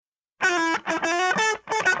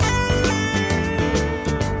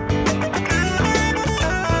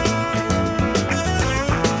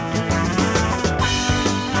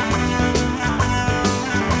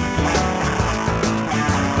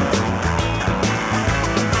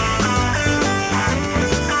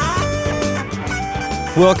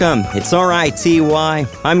Welcome. It's RITY.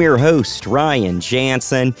 I'm your host, Ryan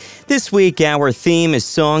Jansen. This week, our theme is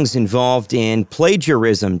songs involved in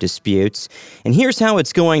plagiarism disputes. And here's how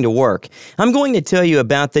it's going to work. I'm going to tell you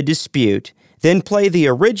about the dispute, then play the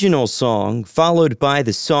original song, followed by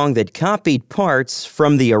the song that copied parts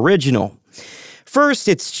from the original. First,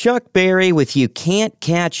 it's Chuck Berry with You Can't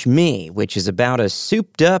Catch Me, which is about a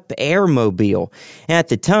souped-up airmobile. At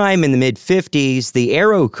the time, in the mid-50s, the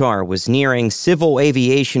Aerocar was nearing Civil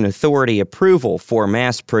Aviation Authority approval for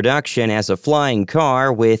mass production as a flying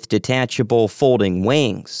car with detachable folding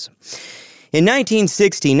wings. In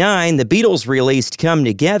 1969, the Beatles released Come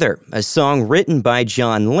Together, a song written by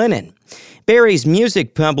John Lennon. Berry's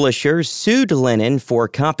music publisher sued Lennon for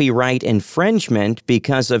copyright infringement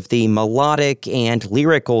because of the melodic and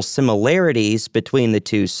lyrical similarities between the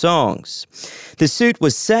two songs. The suit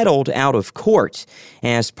was settled out of court.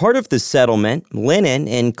 As part of the settlement, Lennon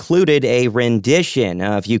included a rendition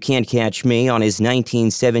of You Can't Catch Me on his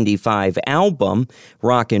 1975 album,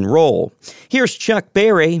 Rock and Roll. Here's Chuck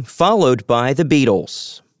Berry, followed by the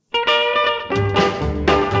Beatles.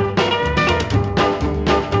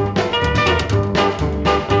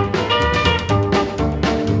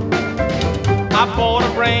 I bought a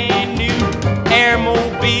brand new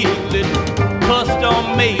airmobile, it's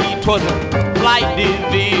custom made. 'Twas a flight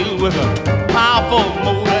DeVille with a powerful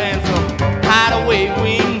motor and some hideaway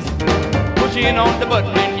wings. Pushing on the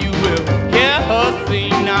button and you will hear her sing.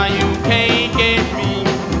 Now you can't catch me,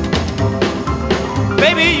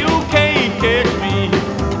 baby, you can't catch me.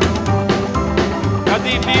 'Cause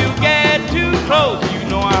if you get too close, you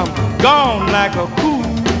know I'm gone like a cool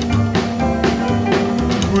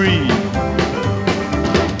breeze.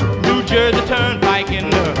 Jersey Turnpike in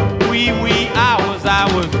the wee hours.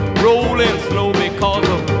 I was rolling slow because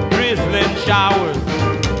of drizzling showers.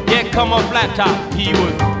 Yeah, come on flat top, he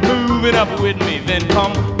was moving up with me. Then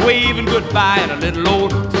come waving goodbye in a little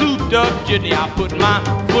old souped up jitney. I put my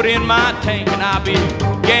foot in my tank and I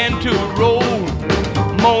began to roll.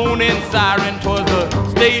 Moaning siren, 'twas a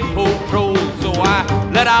state patrol. So I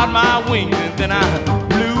let out my wings and then I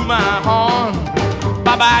blew my horn.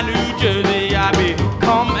 Bye-bye New Jersey, I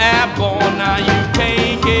become airborne. Now you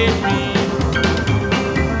can't catch me,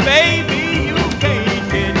 baby, you can't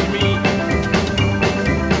catch me.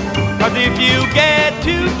 'Cause if you get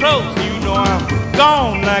too close, you know I'm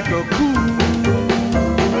gone like a cool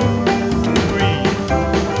breeze.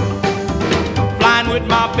 Flying with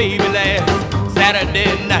my baby last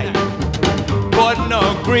Saturday night, caught in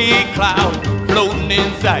a gray cloud floating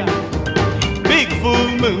in sight. Big full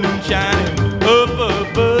moon shining up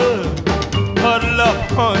above. Huddle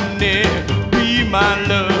up, honey, be my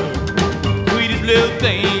love. Sweetest little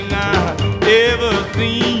thing I ever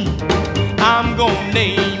seen. I'm gonna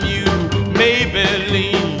name you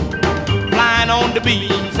Maybelline. Flying on the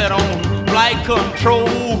beam, set on flight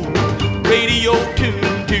control. Radio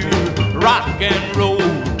tuned to rock and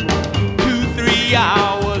roll. 2-3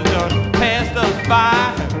 hours done passed us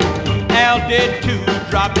by. Altitude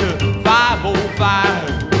dropped to 505.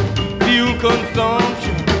 Fuel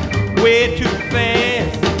consumption way too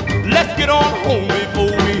fast. Let's get on home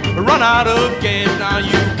before we run out of gas. Now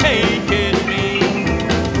you can't catch me,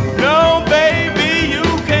 no baby, you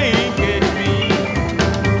can't catch me.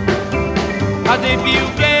 'Cause if you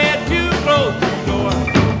get too close, you know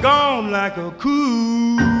I'm gone like a cool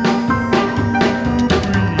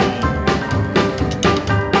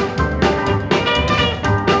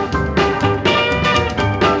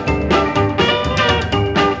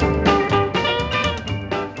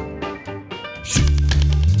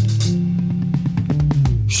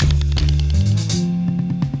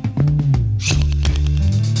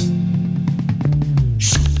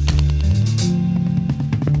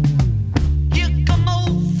You come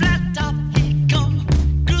over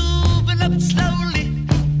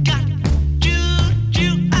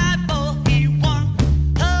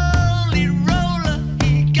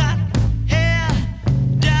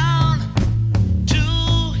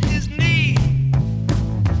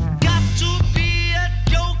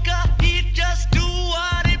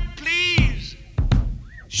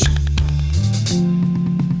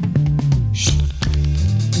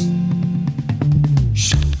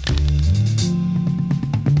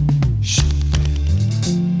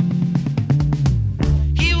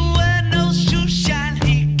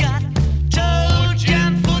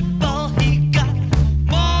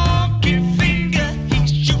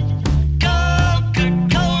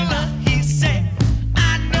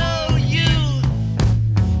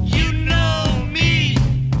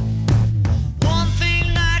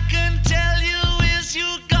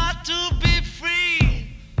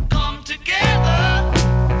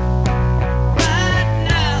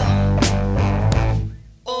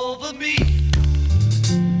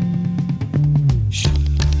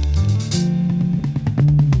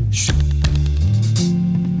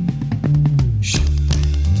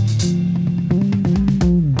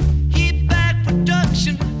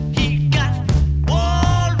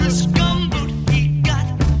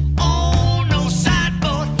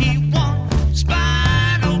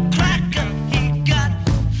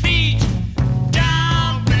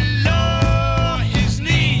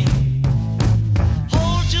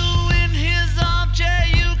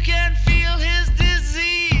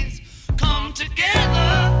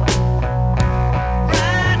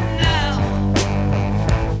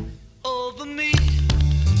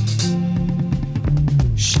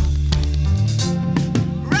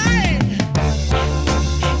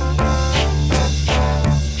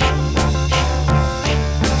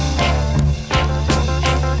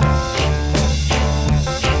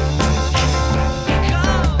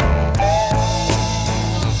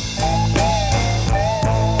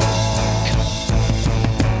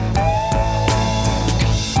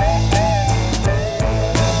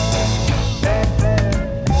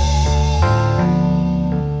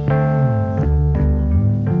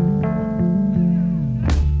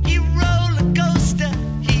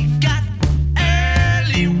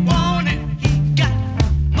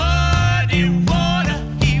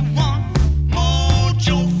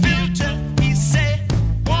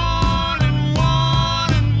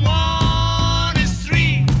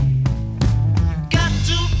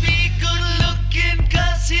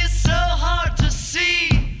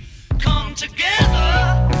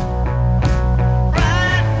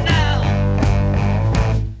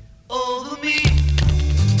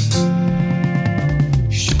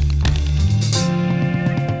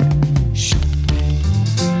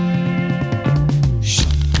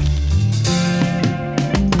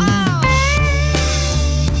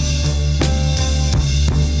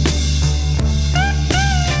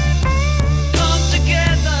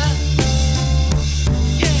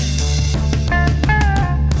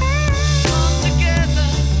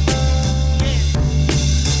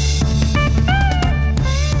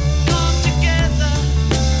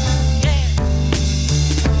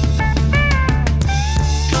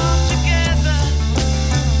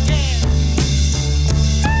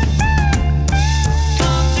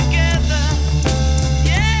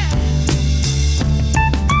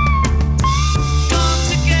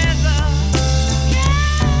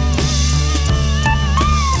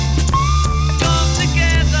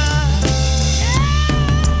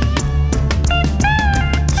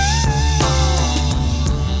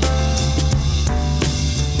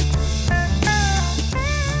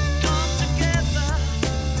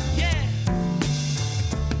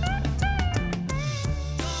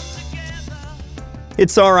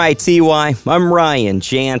It's RITY. I'm Ryan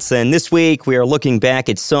Jansen. This week, we are looking back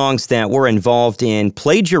at songs that were involved in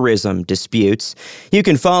plagiarism disputes. You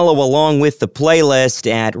can follow along with the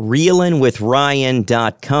playlist at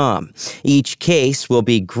reelinwithryan.com. Each case will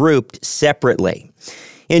be grouped separately.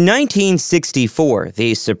 In 1964,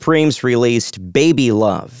 the Supremes released Baby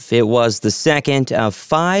Love. It was the second of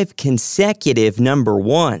 5 consecutive number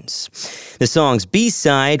ones. The song's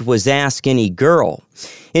B-side was Ask Any Girl.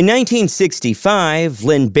 In 1965,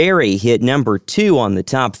 Lynn Berry hit number 2 on the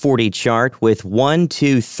top 40 chart with 1,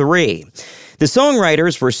 2, 3. The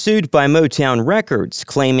songwriters were sued by Motown Records,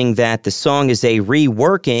 claiming that the song is a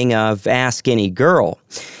reworking of Ask Any Girl.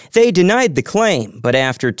 They denied the claim, but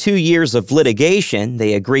after 2 years of litigation,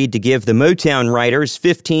 they agreed to give the Motown writers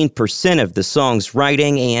 15% of the song's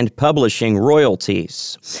writing and publishing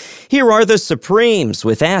royalties. Here are the Supremes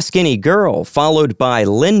with Ask Any Girl, followed by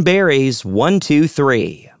Lynn Berry's 1, 2,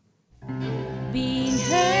 3. Being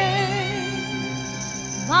hurt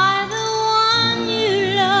by the one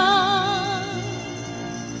you love,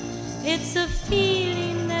 it's a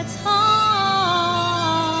feeling that's hard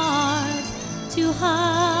to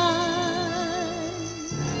hide,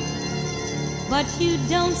 but you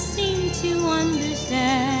don't seem to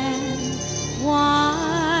understand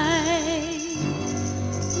why.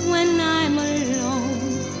 When I'm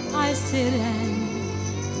alone, I sit and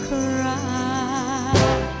cry.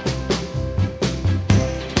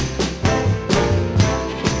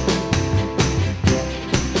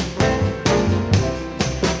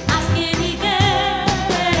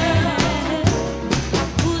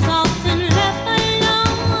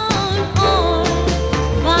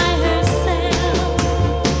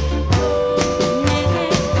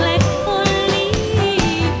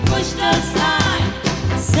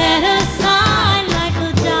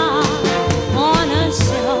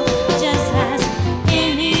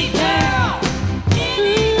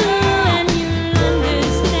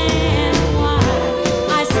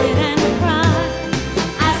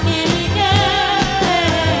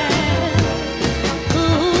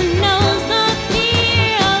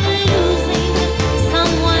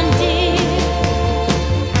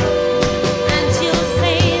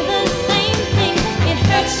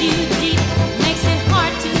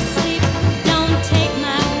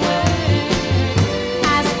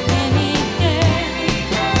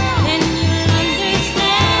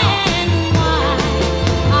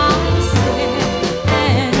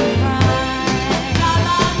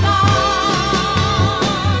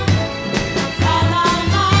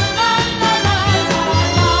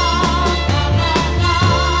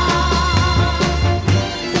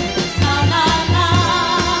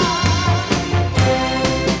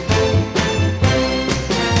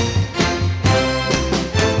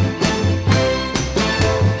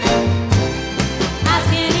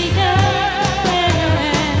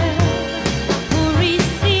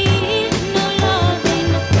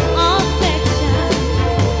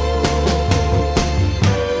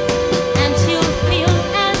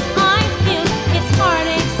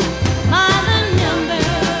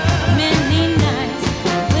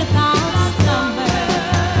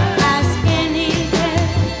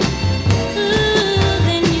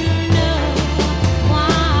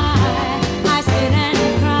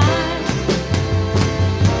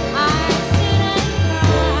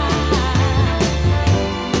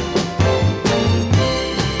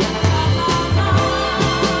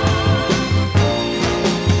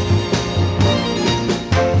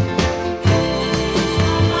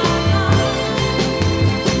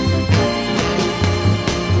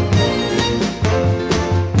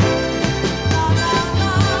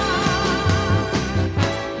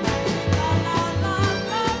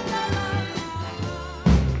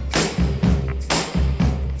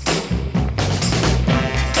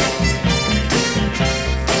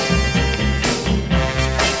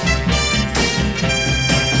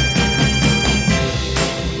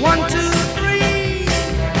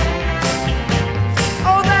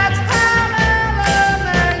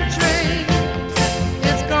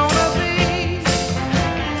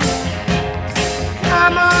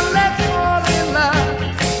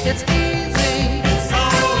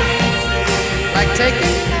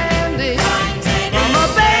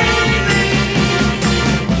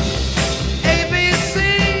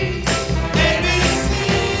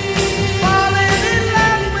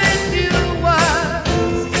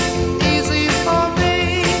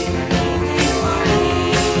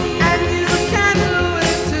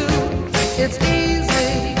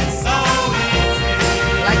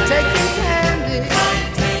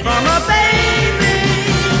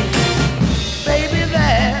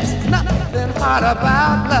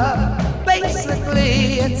 About love,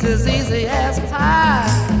 basically it's as easy as pie.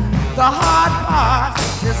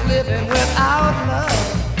 living without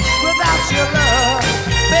love, without your love,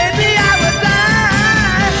 baby, I would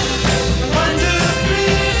die. 1,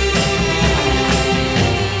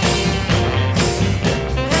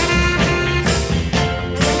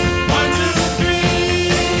 2, 3.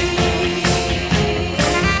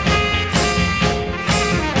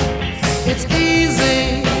 It's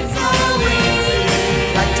easy, so easy,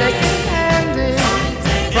 like taking candy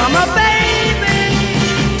from a baby.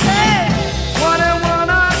 Hey, 1 and 1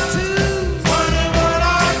 are 2. 1 and 1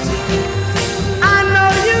 are 2. I know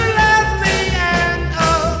you love me, and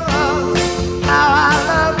oh, how I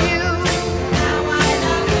love you. How I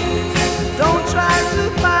love you. Don't try to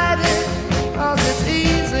fight it, 'cause it's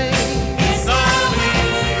easy. It's so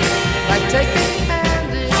easy, like taking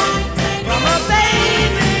candy from a baby.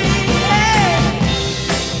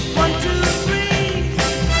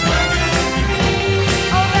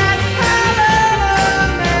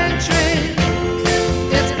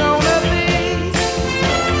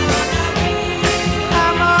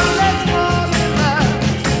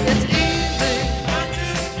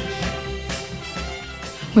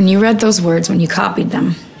 When you read those words, when you copied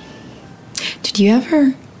them, did you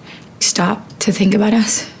ever stop to think about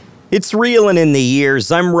us? It's Reelin' in the Years.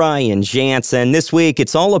 I'm Ryan Jansen. This week,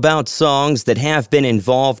 it's all about songs that have been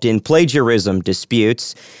involved in plagiarism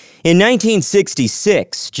disputes. In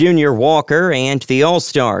 1966, Junior Walker and the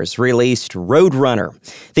All-Stars released Roadrunner.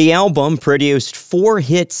 The album produced 4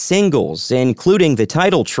 hit singles, including the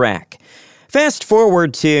title track. Fast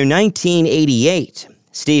forward to 1988.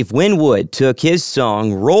 Steve Winwood took his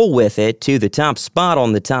song Roll With It to the top spot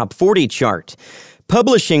on the Top 40 chart.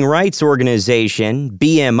 Publishing rights organization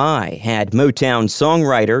BMI had Motown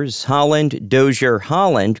songwriters Holland Dozier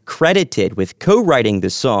Holland credited with co-writing the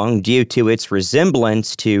song due to its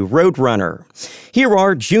resemblance to Roadrunner. Here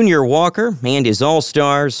are Junior Walker and his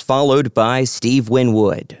All-Stars, followed by Steve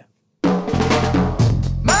Winwood.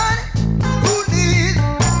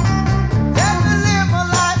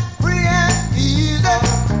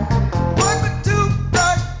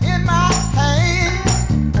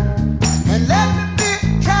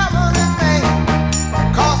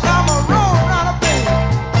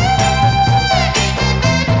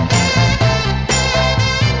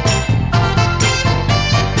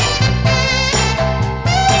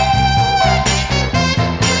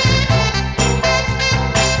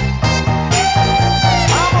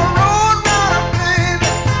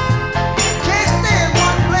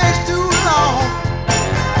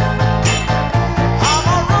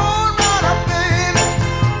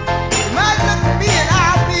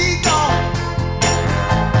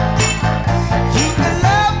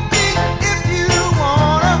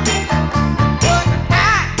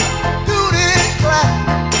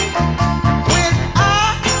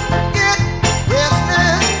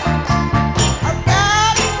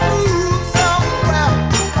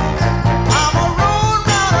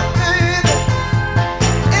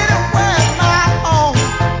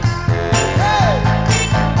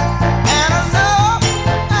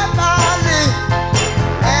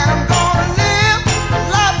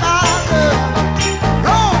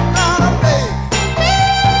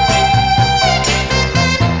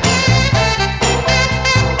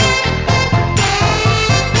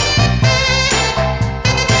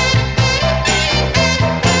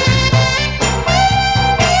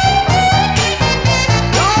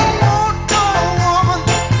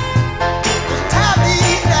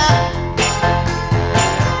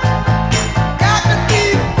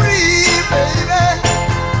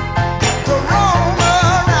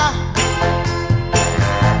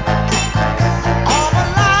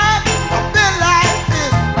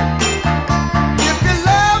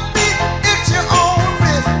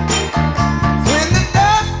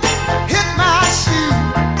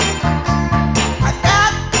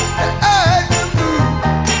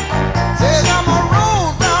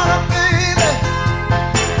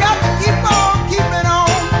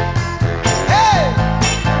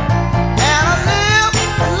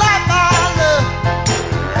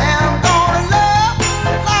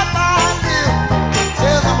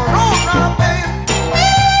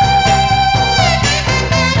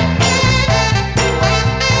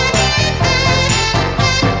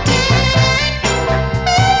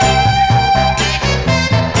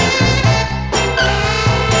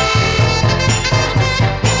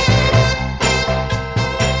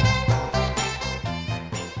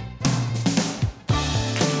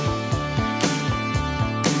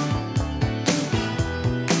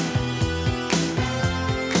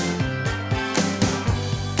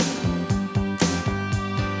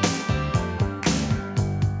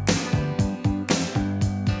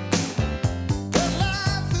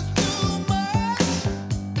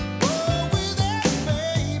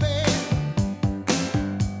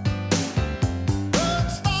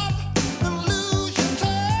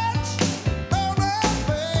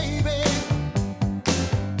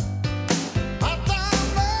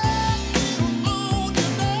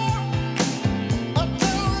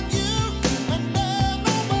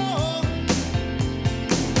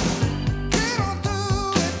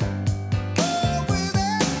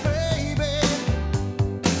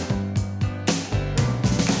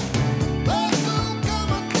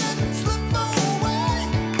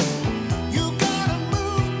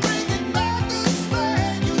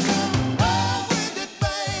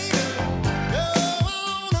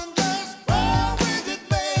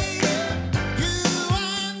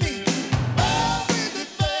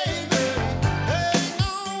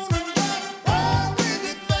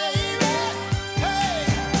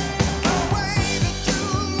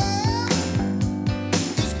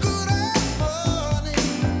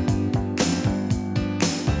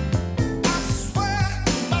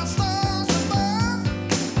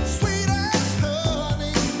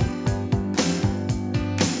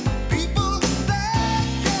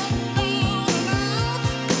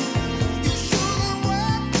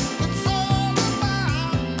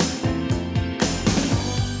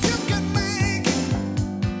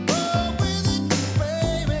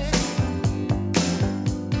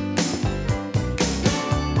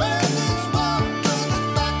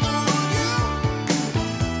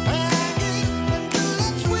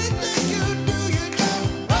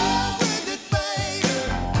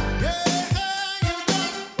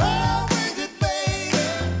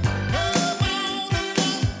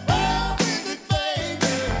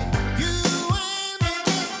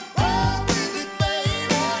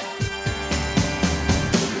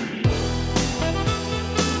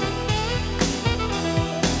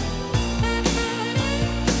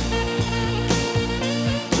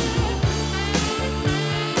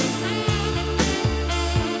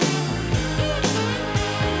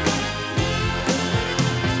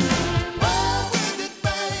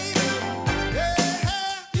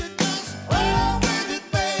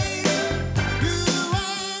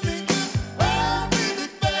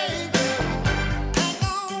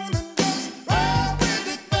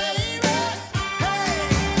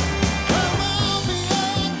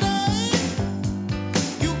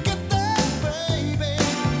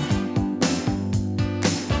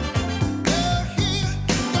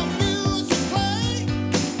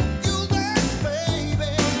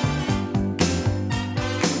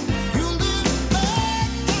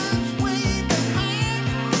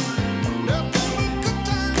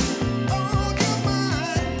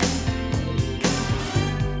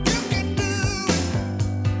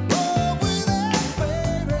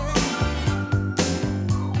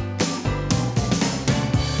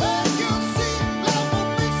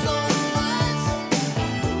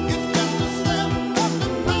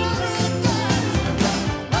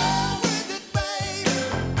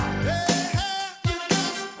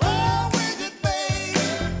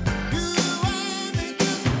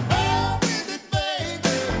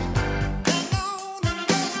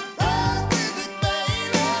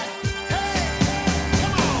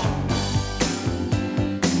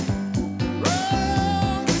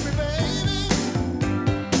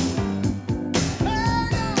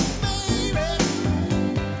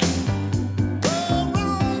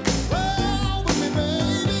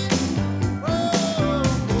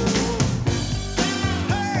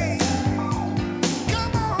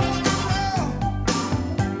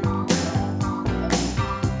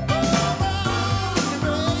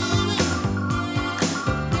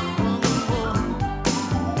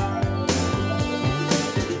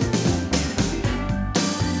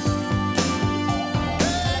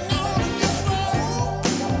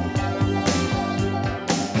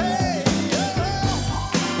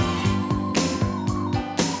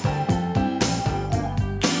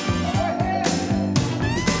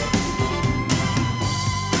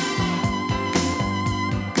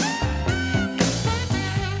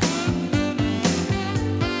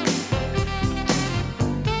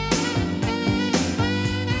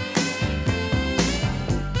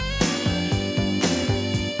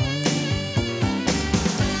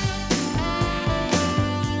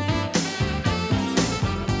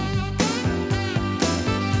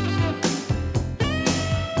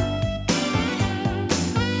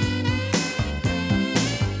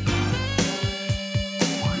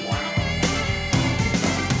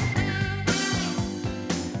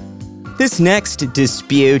 This next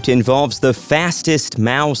dispute involves the fastest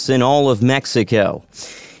mouse in all of Mexico.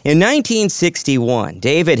 In 1961,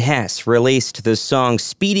 David Hess released the song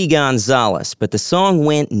Speedy Gonzales, but the song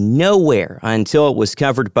went nowhere until it was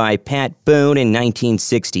covered by Pat Boone in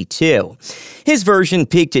 1962. His version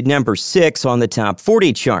peaked at number 6 on the top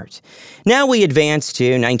 40 chart. Now we advance to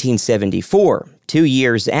 1974, 2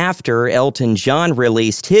 years after Elton John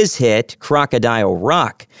released his hit, Crocodile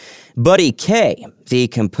Rock. Buddy Kaye, the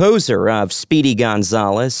composer of Speedy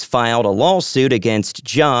Gonzales, filed a lawsuit against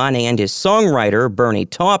John and his songwriter, Bernie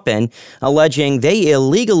Taupin, alleging they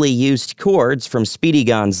illegally used chords from Speedy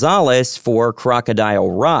Gonzales for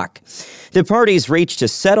Crocodile Rock. The parties reached a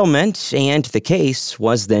settlement, and the case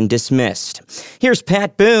was then dismissed. Here's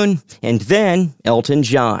Pat Boone, and then Elton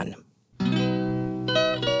John.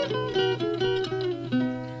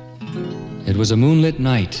 It was a moonlit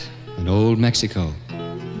night in old Mexico.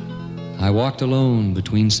 I walked alone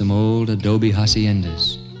between some old adobe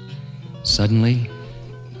haciendas. Suddenly,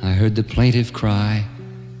 I heard the plaintive cry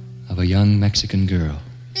of a young Mexican girl.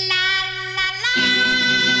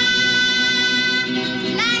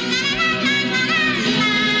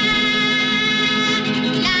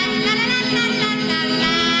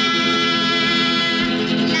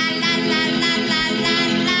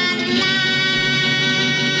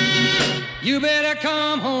 You better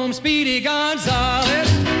come home, Speedy Gonzales,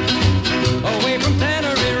 away from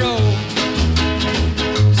Tannery Road.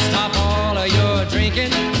 Stop all of your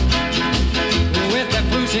drinking with that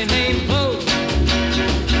pussy named Flo.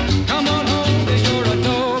 Come on home to your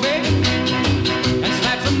adobe and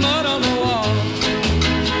slap some mud on the wall.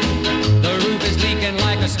 The roof is leaking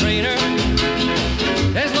like a strainer.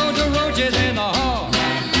 There's loads of roaches in the hall.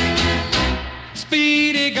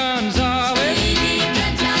 Speedy Gonzales,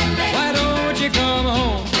 why don't you come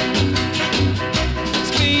home?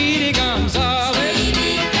 Speedy Gonzales,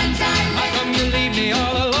 how come you leave me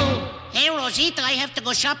all alone? Hey, Rosita, I have to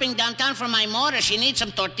go shopping downtown for my mother. She needs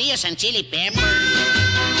some tortillas and chili pepper.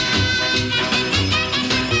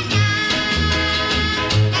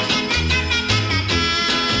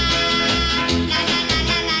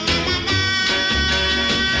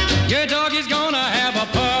 Your dog is gonna have a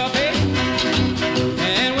puppy,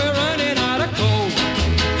 and we're running out of coal.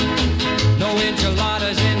 No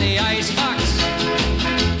enchiladas in the icebox,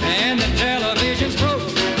 and the television's broke.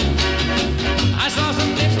 I saw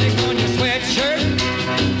some lipstick on your sweatshirt.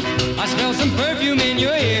 I smell some perfume in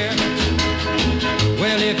your ear.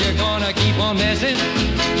 Well, if you're gonna keep on messing,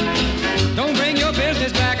 don't bring your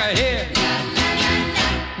business back here.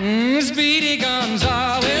 Speedy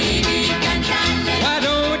Gonzales, why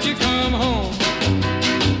don't you come home?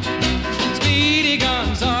 Speedy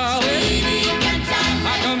Gonzales,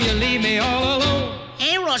 how come you leave me all alone?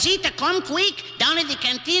 Hey, Rosita, come quick. Down at the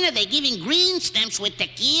cantina, they're giving green stamps with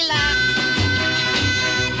tequila.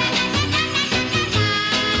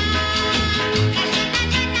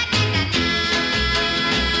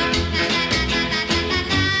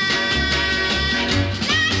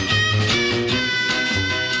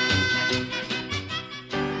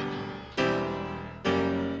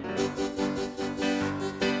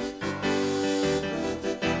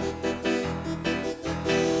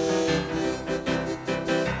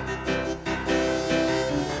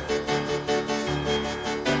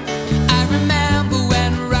 I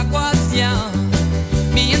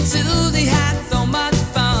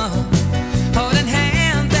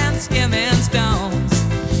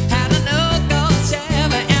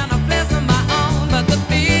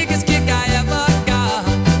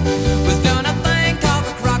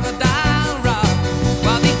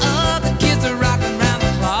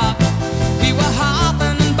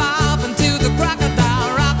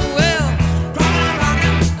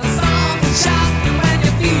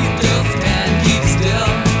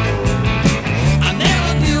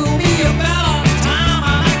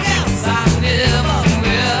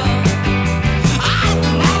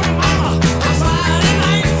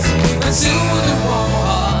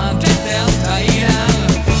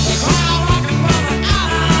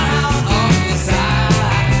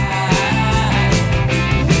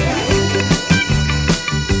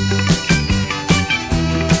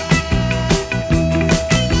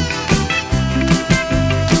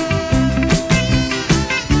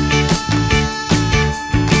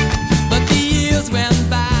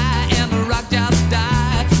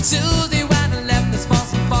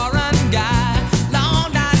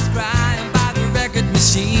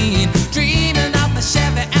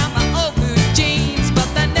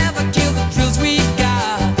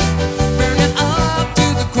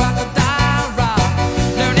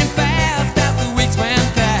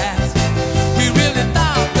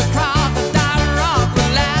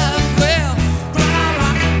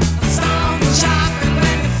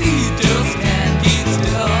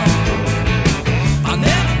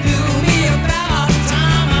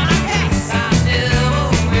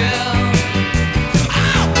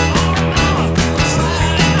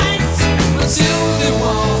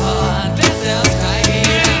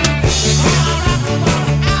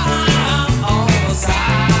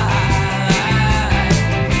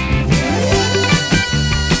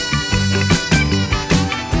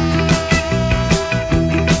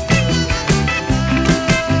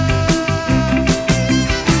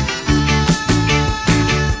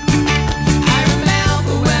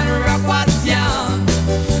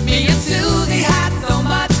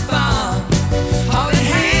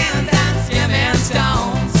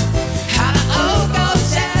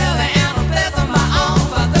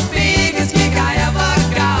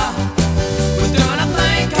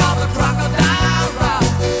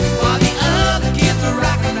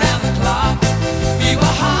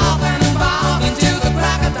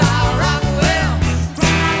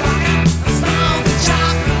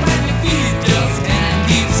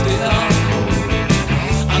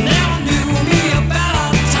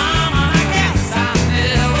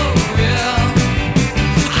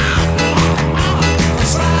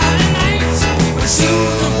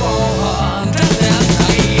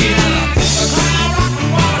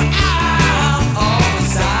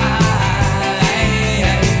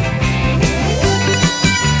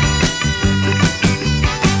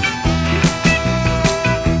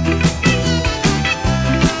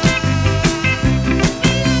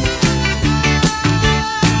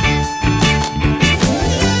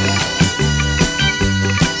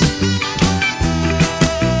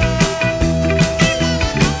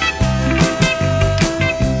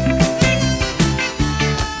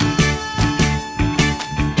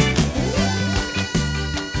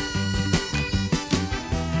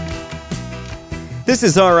This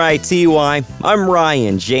is RITY. I'm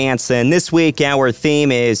Ryan Jansen. This week, our theme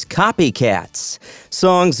is copycats,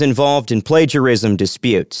 songs involved in plagiarism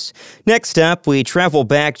disputes. Next up, we travel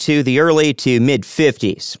back to the early to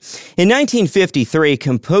mid-50s. In 1953,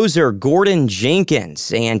 composer Gordon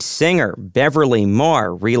Jenkins and singer Beverly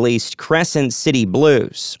Marr released Crescent City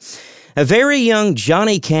Blues. A very young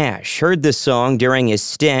Johnny Cash heard the song during his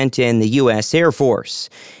stint in the U.S. Air Force.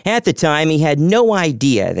 At the time, he had no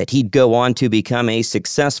idea that he'd go on to become a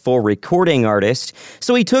successful recording artist,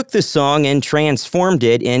 so he took the song and transformed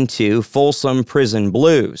it into Folsom Prison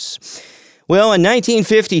Blues. Well, in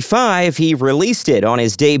 1955, he released it on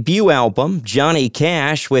his debut album, Johnny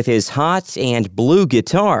Cash with His Hot and Blue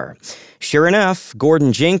Guitar. Sure enough,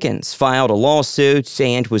 Gordon Jenkins filed a lawsuit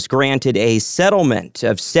and was granted a settlement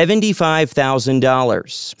of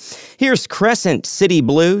 $75,000. Here's Crescent City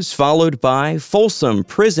Blues, followed by Folsom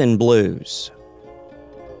Prison Blues.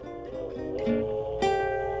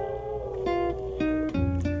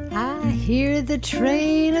 I hear the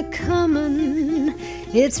train a-comin',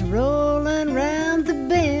 it's rollin' round the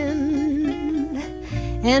bend,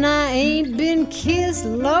 and I ain't been kissed,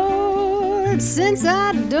 Lord, since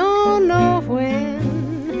I don't know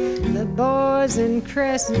when. The boys in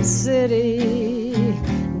Crescent City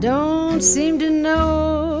don't seem to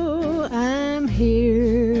know I'm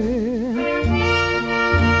here.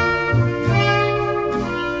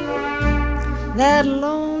 That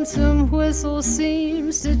lonesome whistle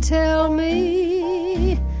seems to tell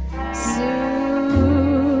me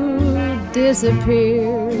Sue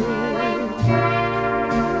disappeared.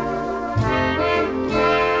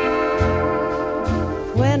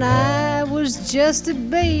 When I was just a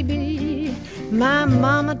baby, my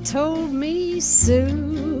mama told me,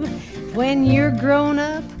 Sue, when you're grown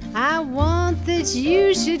up, I want that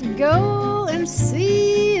you should go and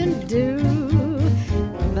see and do.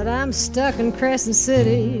 But I'm stuck in Crescent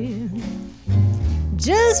City,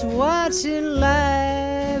 just watching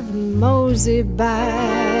life mosey by.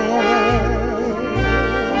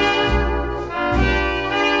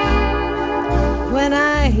 When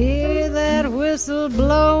I hear that whistle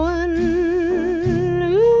blowing,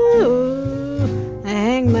 ooh, I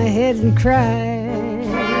hang my head and cry.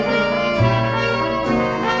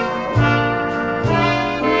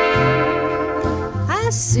 I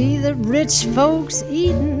see the rich folks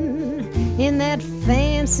eating in that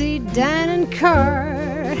fancy dining car.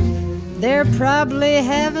 They're probably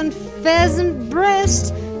having pheasant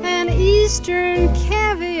breast and eastern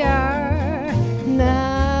caviar.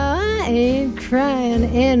 Now I ain't crying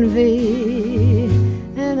envy,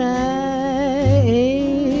 and I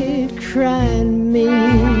ain't crying me.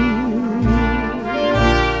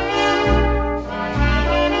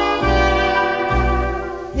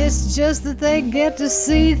 It's just that they get to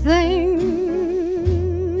see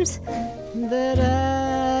things that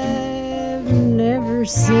I've never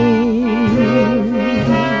seen.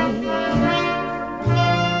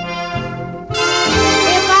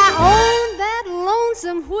 If I owned that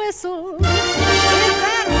lonesome whistle, if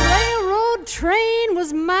that railroad train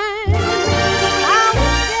was mine, I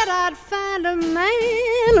bet I'd find a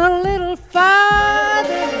man a little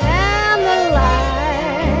farther down the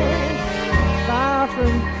line. Far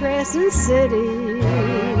from Crescent City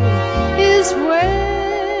is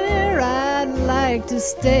where I'd like to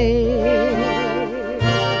stay.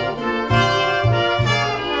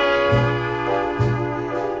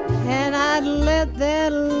 And I'd let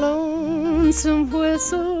that lonesome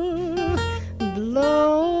whistle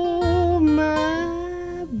blow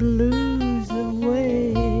my blues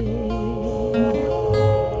away.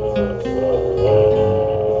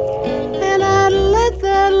 And I'd let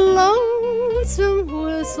that lonesome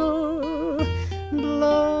whistle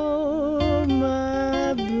blow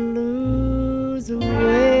my blues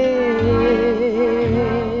away.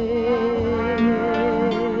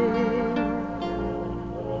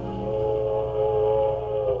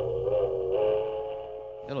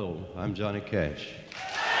 Hello, I'm Johnny Cash.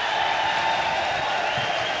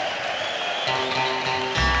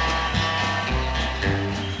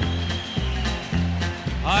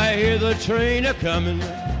 I hear the train a-comin',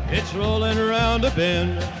 it's rollin' around a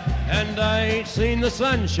bend, and I ain't seen the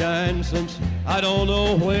sunshine since I don't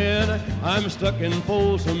know when. I'm stuck in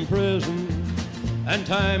Folsom Prison, and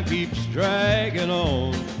time keeps dragging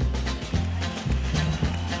on.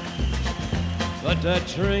 But that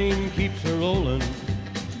train keeps a-rollin'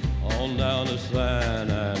 on down to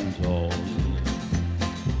San Antone.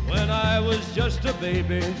 When I was just a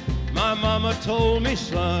baby, my mama told me,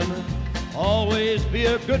 son, always be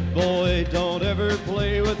a good boy, don't ever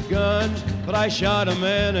play with guns. But I shot a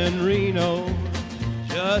man in Reno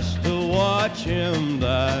just to watch him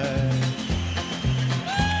die.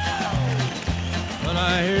 When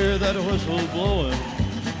I hear that whistle blowing,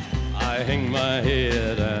 I hang my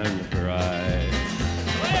head and cry.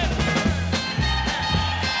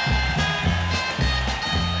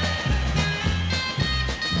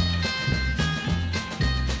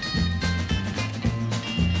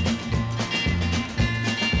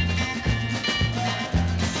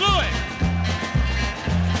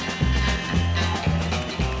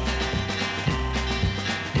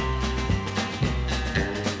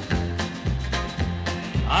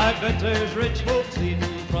 I bet there's rich folks eating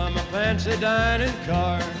from a fancy dining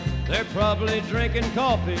car. They're probably drinking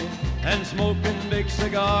coffee and smoking big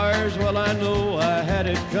cigars. Well, I know I had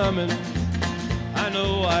it coming. I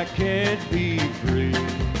know I can't be free.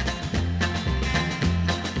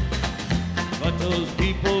 But those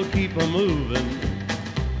people keep a moving,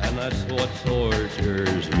 and that's what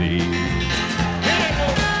tortures me.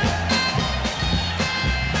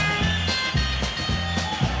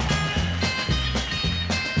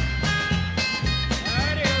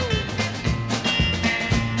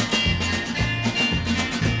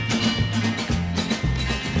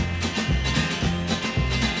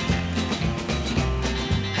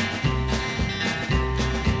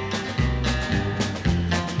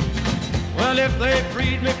 Well, if they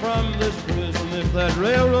freed me from this prison, if that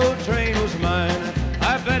railroad train was mine,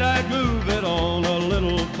 I bet I'd move it on a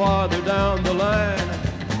little farther down the line.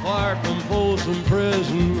 Far from Folsom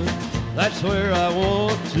Prison, that's where I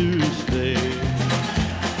want to stay.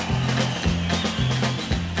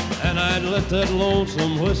 And I'd let that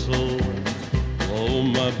lonesome whistle blow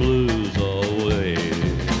my blues away.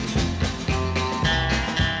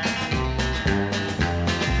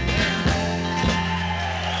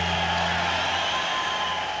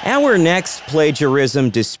 Our next plagiarism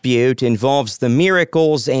dispute involves the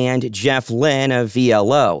Miracles and Jeff Lynne of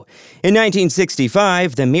VLO. In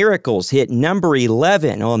 1965, the Miracles hit number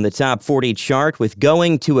 11 on the top 40 chart with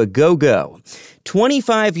Going to a Go-Go.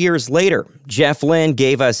 25 years later, Jeff Lynne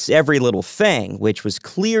gave us Every Little Thing, which was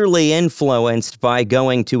clearly influenced by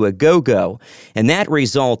Going to a Go-Go, and that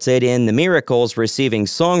resulted in the Miracles receiving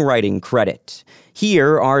songwriting credit.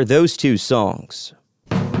 Here are those two songs.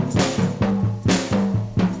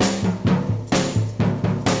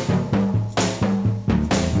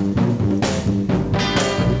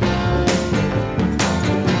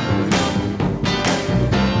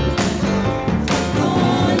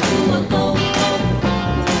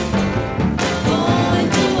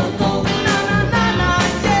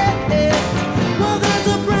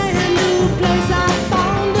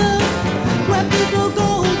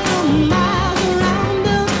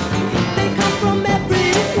 From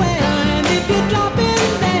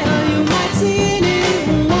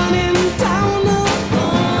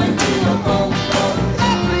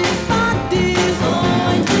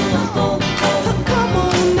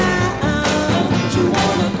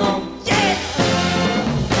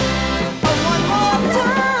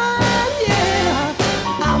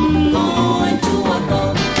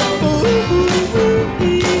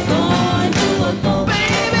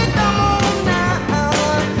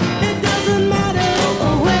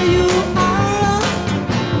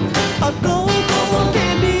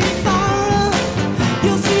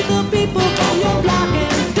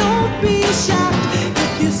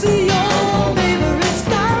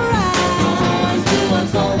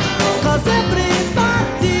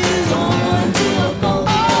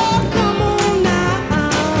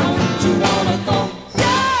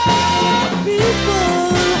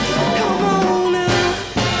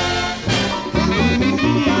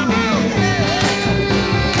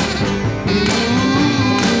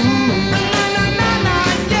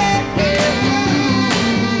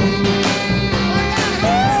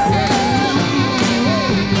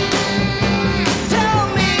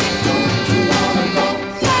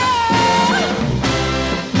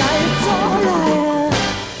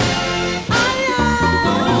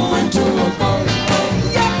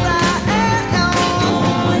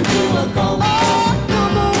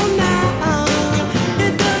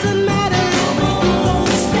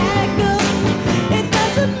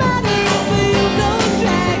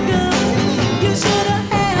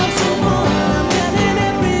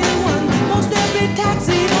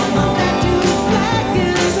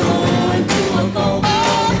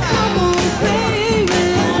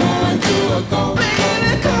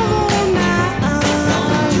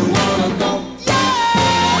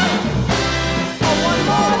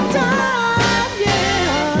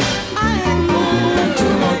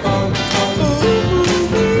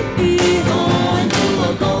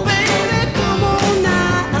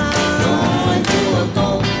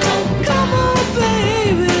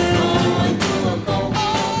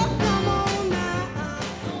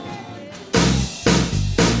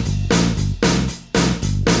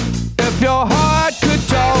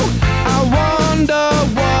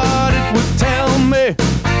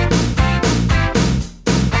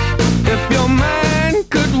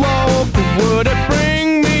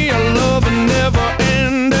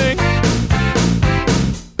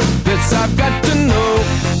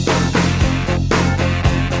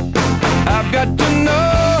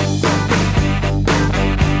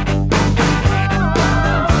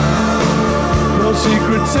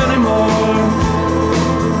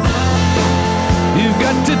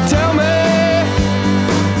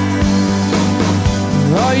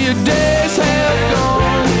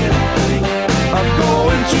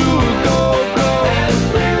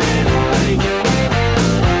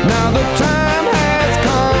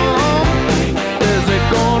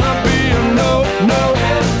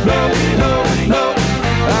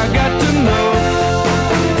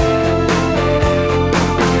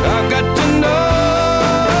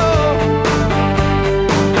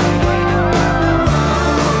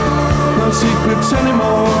secrets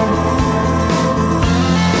anymore.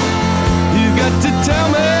 You got to tell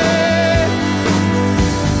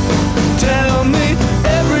me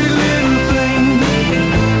every little thing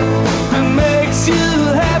that makes you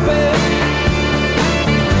happy.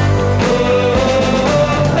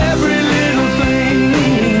 Oh, every little thing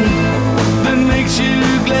that makes you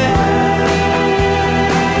glad.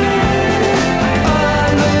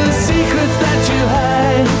 All the secrets that you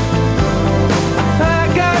hide, I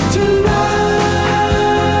got to know.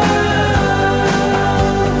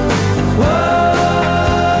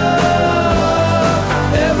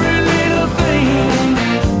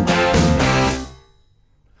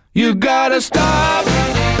 You gotta stop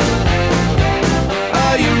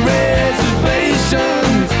all your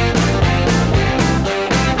reservations.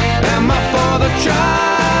 Am I for the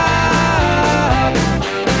tribe,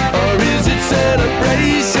 or is it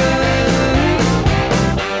celebration?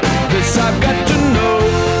 This I've got to know.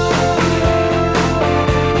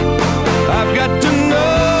 I've got to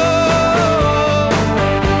know.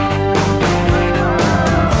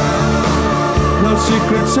 No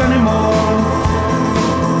secrets anymore.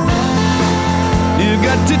 You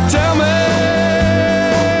got to tell me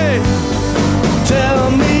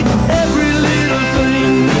every little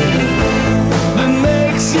thing that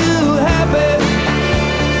makes you happy.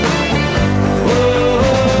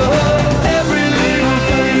 Oh, every little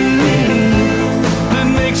thing that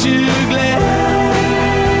makes you glad.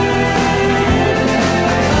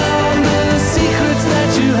 All the secrets that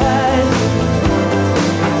you hide,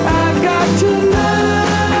 I've got to know.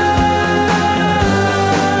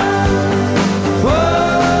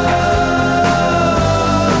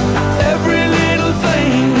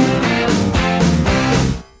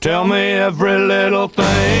 Tell me every little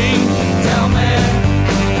thing. Tell me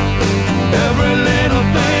every little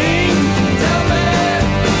thing. Tell me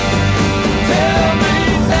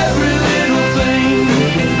every little thing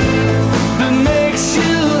that makes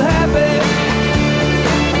you happy.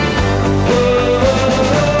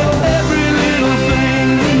 Oh, every little thing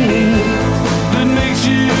that makes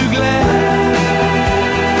you glad.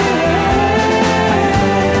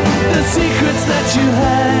 The secrets that you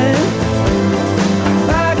hide,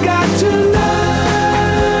 to know.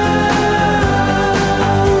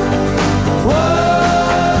 Whoa,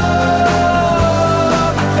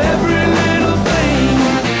 every little thing.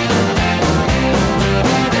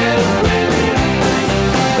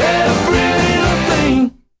 Every little thing.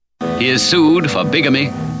 He is sued for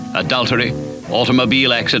bigamy, adultery,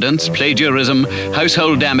 automobile accidents, plagiarism,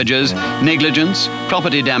 household damages, negligence,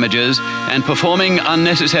 property damages, and performing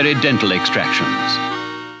unnecessary dental extractions.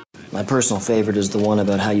 My personal favorite is the one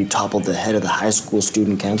about how you toppled the head of the high school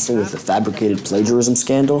student council with the fabricated plagiarism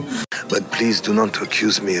scandal. But please do not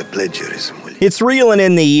accuse me of plagiarism, will you? It's Reelin'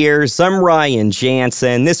 in the Years. I'm Ryan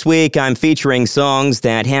Jansen. This week I'm featuring songs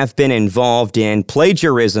that have been involved in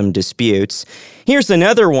plagiarism disputes. Here's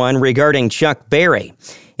another one regarding Chuck Berry.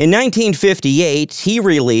 In 1958, he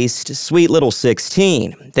released Sweet Little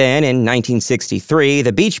 16. Then, in 1963,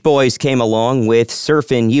 the Beach Boys came along with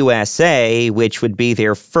Surfin' USA, which would be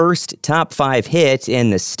their first top 5 hit in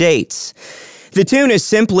the States. The tune is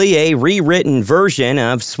simply a rewritten version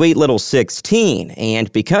of Sweet Little 16, and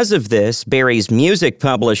because of this, Berry's music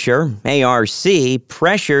publisher, ARC,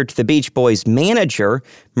 pressured the Beach Boys' manager,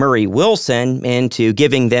 Murray Wilson, into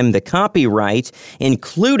giving them the copyright,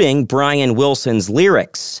 including Brian Wilson's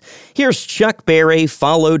lyrics. Here's Chuck Berry,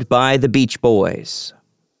 followed by the Beach Boys.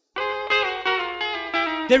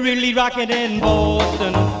 They're really rocking in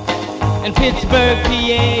Boston and Pittsburgh,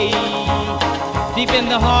 PA. Deep in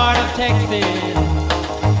the heart of Texas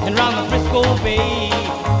and round the Frisco Bay,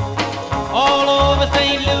 all over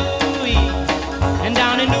St. Louis and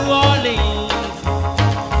down in New Orleans,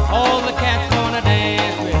 all the cats gonna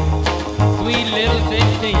dance with Sweet Little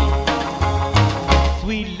 16.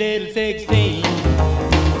 Sweet Little 16,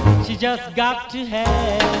 she just got to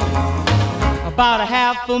have about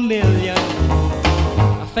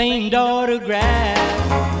 500,000 famed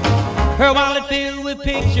autographs. Her wallet filled with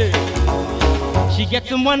pictures, she gets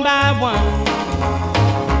them one by one,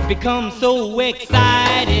 becomes so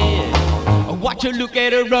excited. Watch her look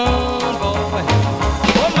at her run, boy.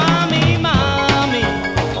 Oh, mommy, mommy,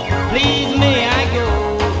 please may I go?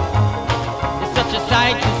 It's such a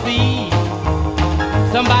sight to see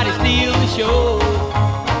somebody steal the show.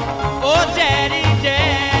 Oh, daddy,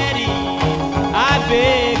 daddy, I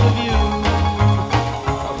beg of you,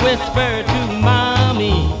 whisper to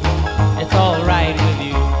mommy, it's all right with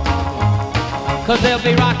you. 'Cause they'll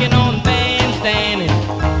be rocking on Bandstand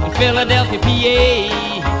in Philadelphia, PA,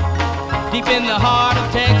 deep in the heart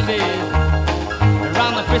of Texas,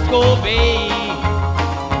 around the Frisco Bay,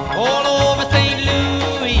 all over St.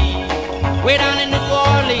 way down in New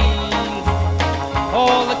Orleans.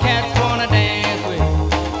 All the cats wanna dance with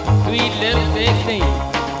sweet little 16.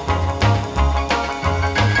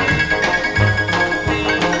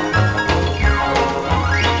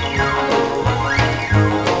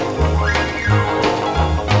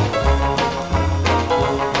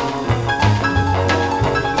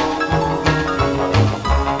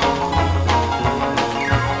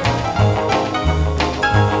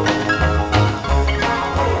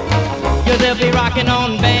 They'll be rocking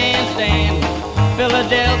on Bandstand,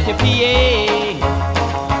 Philadelphia,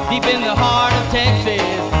 PA, deep in the heart of Texas,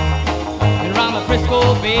 and around the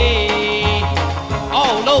Frisco Bay,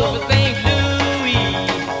 all over St. Louis,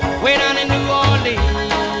 way down in New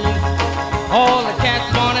Orleans. All the cats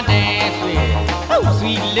wanna dance with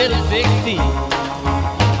sweet little 16.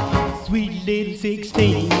 Sweet little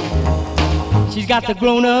 16. She's got the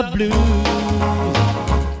grown-up blues,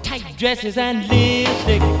 tight dresses and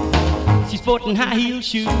lipstick. She's sporting high-heel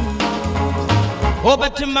shoes. Oh,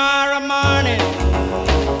 but tomorrow morning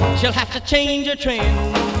she'll have to change her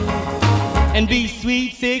trend and be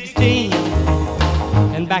sweet 16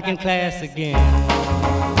 and back in class again.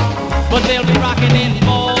 But they'll be rocking in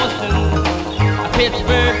Boston,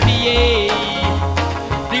 Pittsburgh, PA,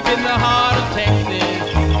 deep in the heart of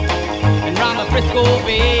Texas and round the Frisco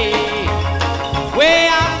Bay, way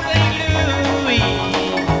out in St.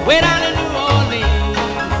 Louis, way down in New Orleans.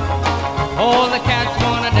 All the cats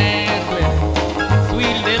wanna dance with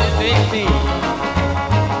sweet little 16.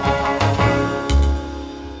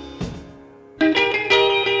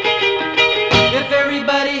 If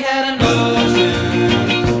everybody had an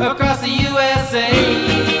ocean across the USA,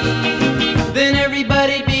 then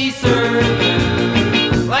everybody'd be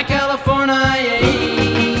serving like California.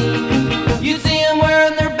 You'd see them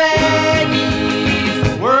wearing their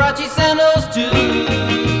baggies, Warachi sandals too,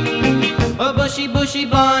 a bushy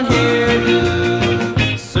blonde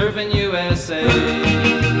hairdo, serving USA.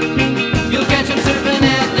 You'll catch them surfing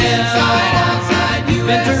at Del,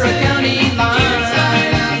 Ventura County line,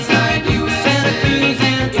 inside, Santa Cruz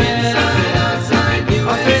and Trent,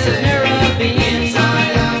 Australia's Caribbean,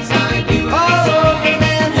 all over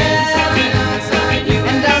Manhattan,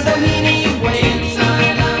 and down Doheny Way.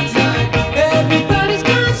 Everybody's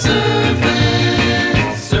gone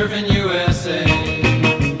surfing, serving USA.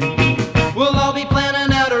 We'll all be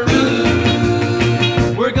planning out a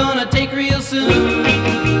route we're gonna take real soon.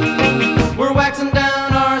 We're waxing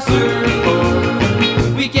down our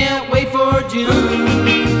surfboard, we can't wait for June.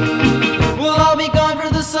 We'll all be gone for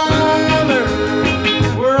the summer,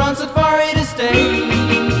 we're on safari to stay.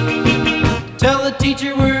 Tell the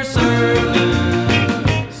teacher we're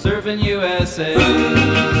serving USA.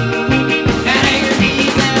 And Hangar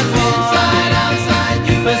Keys and Swan,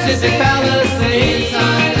 Pacific Palisades,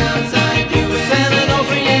 San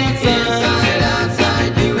Onofre and Sons,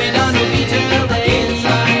 Redondo Beach, LA,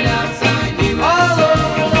 all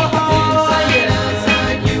over La Jolla,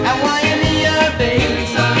 at Waimea Bay.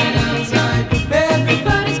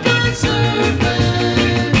 Everybody's gone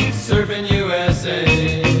surfing, serving USA.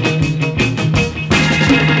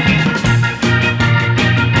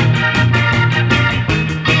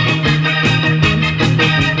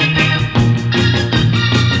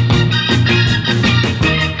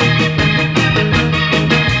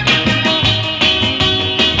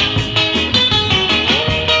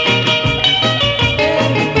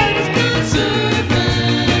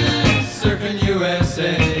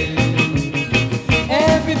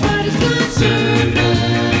 Everybody's gone surfing,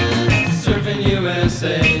 serving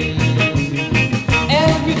USA.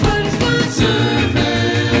 Everybody's gone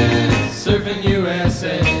surfing, serving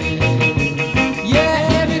USA.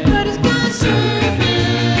 Yeah, everybody's gone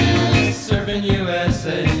surfing, serving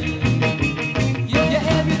USA. Yeah,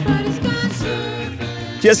 everybody's gone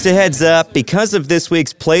surfing. Just a heads up, because of this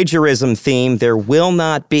week's plagiarism theme, there will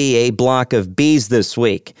not be a block of B's this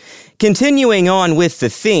week. Continuing on with the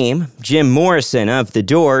theme, Jim Morrison of The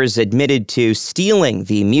Doors admitted to stealing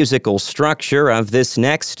the musical structure of this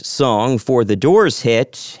next song for The Doors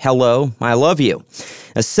hit, Hello, I Love You.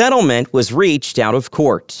 A settlement was reached out of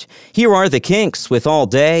court. Here are the Kinks with All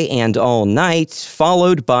Day and All Night,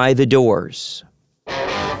 followed by The Doors.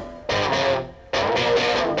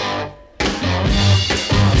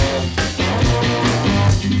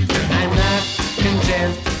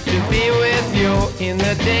 In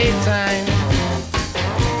the daytime,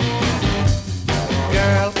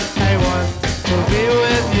 girl, I want to be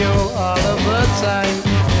with you all of the time.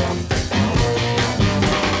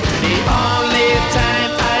 The only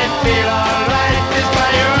time I feel alright is by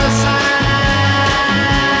your side.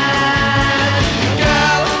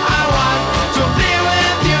 Girl, I want to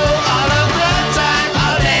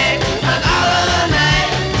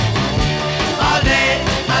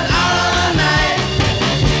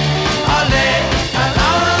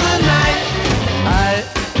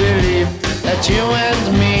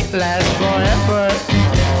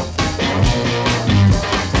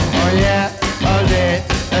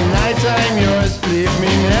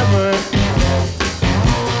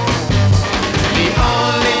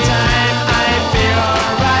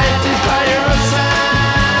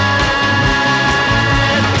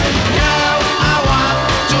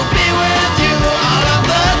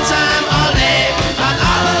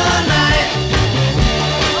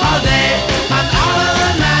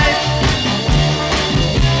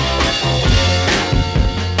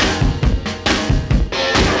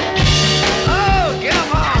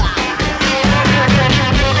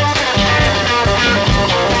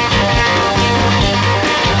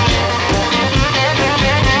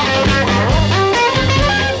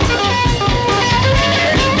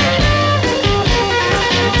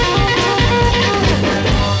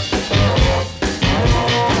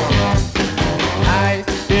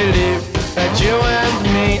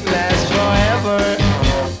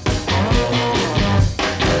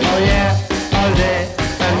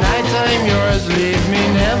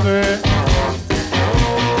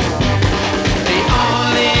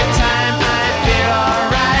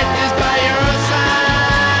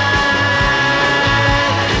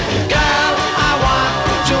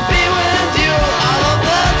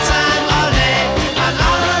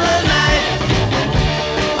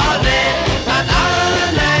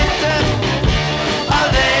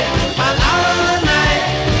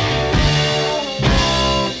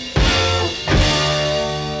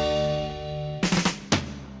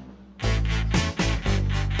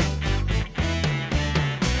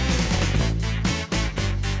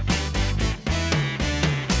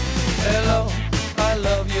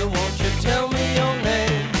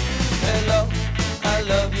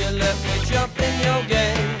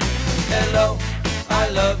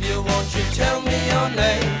love you, won't you tell me your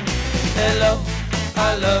name? Hello,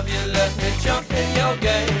 I love you, let me jump in your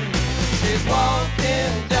game. She's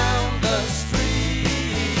walking down the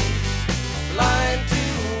street, blind to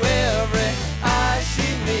every eye she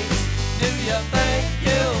meets. Do you think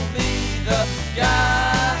you'll be the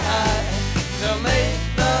guy to make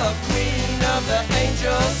the queen of the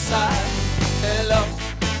angels sigh? Hello,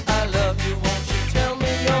 I love you, won't you tell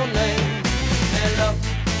me your name? Hello,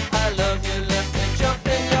 I love you, let me jump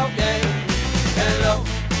in your game. Hello,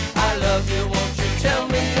 I love you, won't you tell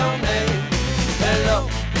me your name? Hello,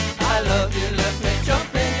 I love you, let me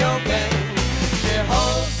jump in your game. She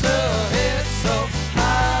holds her head so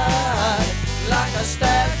high, like a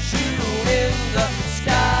statue in the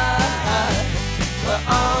sky. Her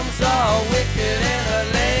arms are wicked and her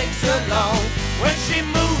legs are long. When she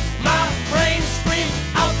moves, my brain screams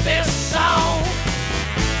out this song.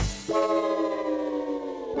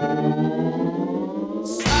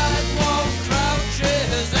 Sidewalk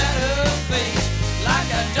crouches at her feet, like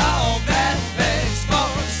a dog that begs for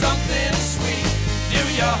something sweet. Do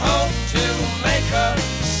you hope to make her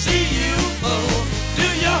see you, fool? Do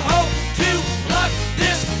you hope to pluck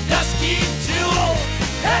this dusky jewel?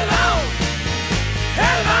 Hello,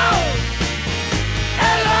 hello,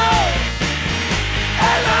 hello,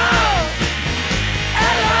 hello,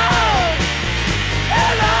 hello,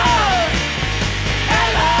 hello,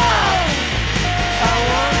 hello. I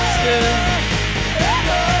want to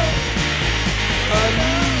hello, I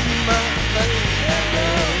need my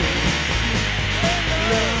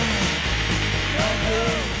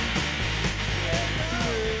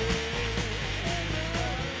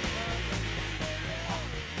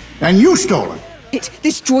And you stole it.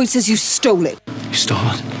 This droid says you stole it. You stole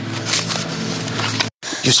it.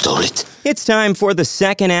 You stole it. It's time for the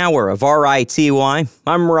second hour of RITY.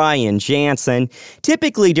 I'm Ryan Jansen.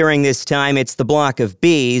 Typically during this time, it's the block of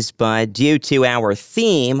B's, but due to our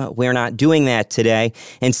theme, we're not doing that today.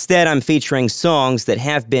 Instead, I'm featuring songs that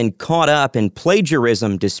have been caught up in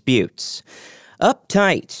plagiarism disputes.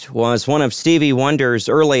 Uptight was one of Stevie Wonder's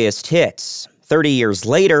earliest hits. 30 years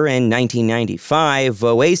later, in 1995,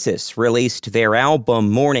 Oasis released their album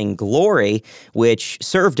Morning Glory, which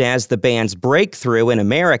served as the band's breakthrough in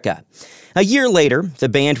America. A year later, the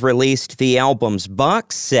band released the album's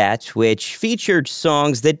box set, which featured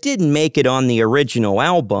songs that didn't make it on the original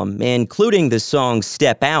album, including the song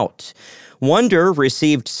Step Out. Wonder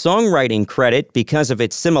received songwriting credit because of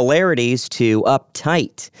its similarities to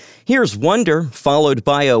Uptight. Here's Wonder, followed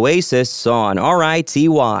by Oasis on RITY.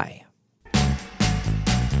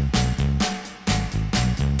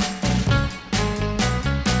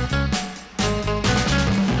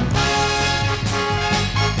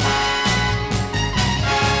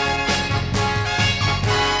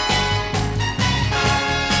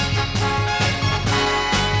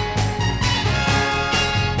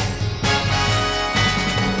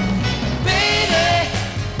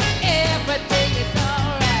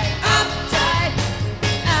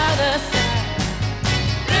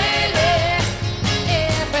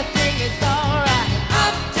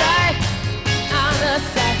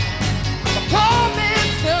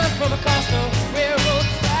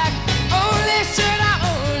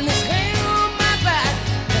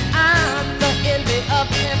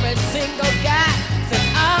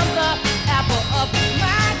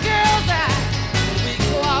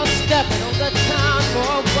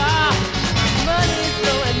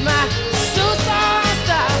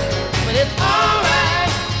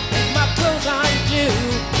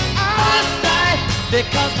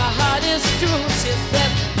 Because my heart is true, she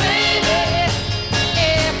says, baby,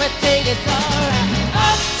 everything is alright.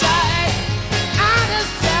 Uptight, out of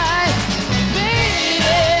sight,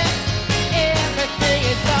 baby, everything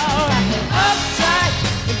is alright. Uptight,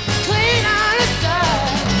 clean out of sight.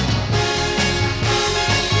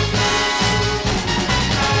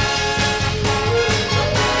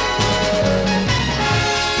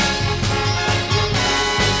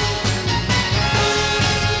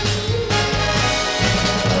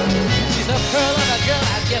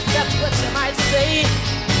 Yes, that's what you might say.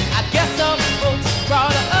 I guess some folks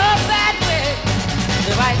brought her up that way.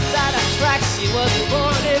 The right side of tracks, she was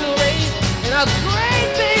born and raised in a great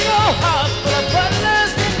big old house full of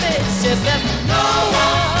butlers and maids. She says, no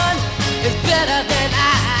one is better than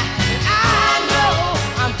I know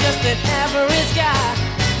I'm just an average guy.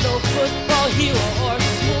 No football hero or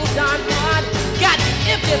smooth Don Juan. Got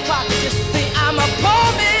empty pockets, you see, I'm a poor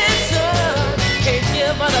man's son. Can't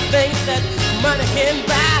give her the things that money can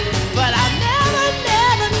buy, but I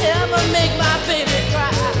never make my baby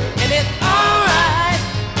cry. And it's alright,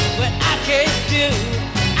 but I can't do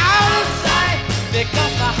out of sight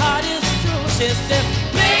because my heart is true. She says,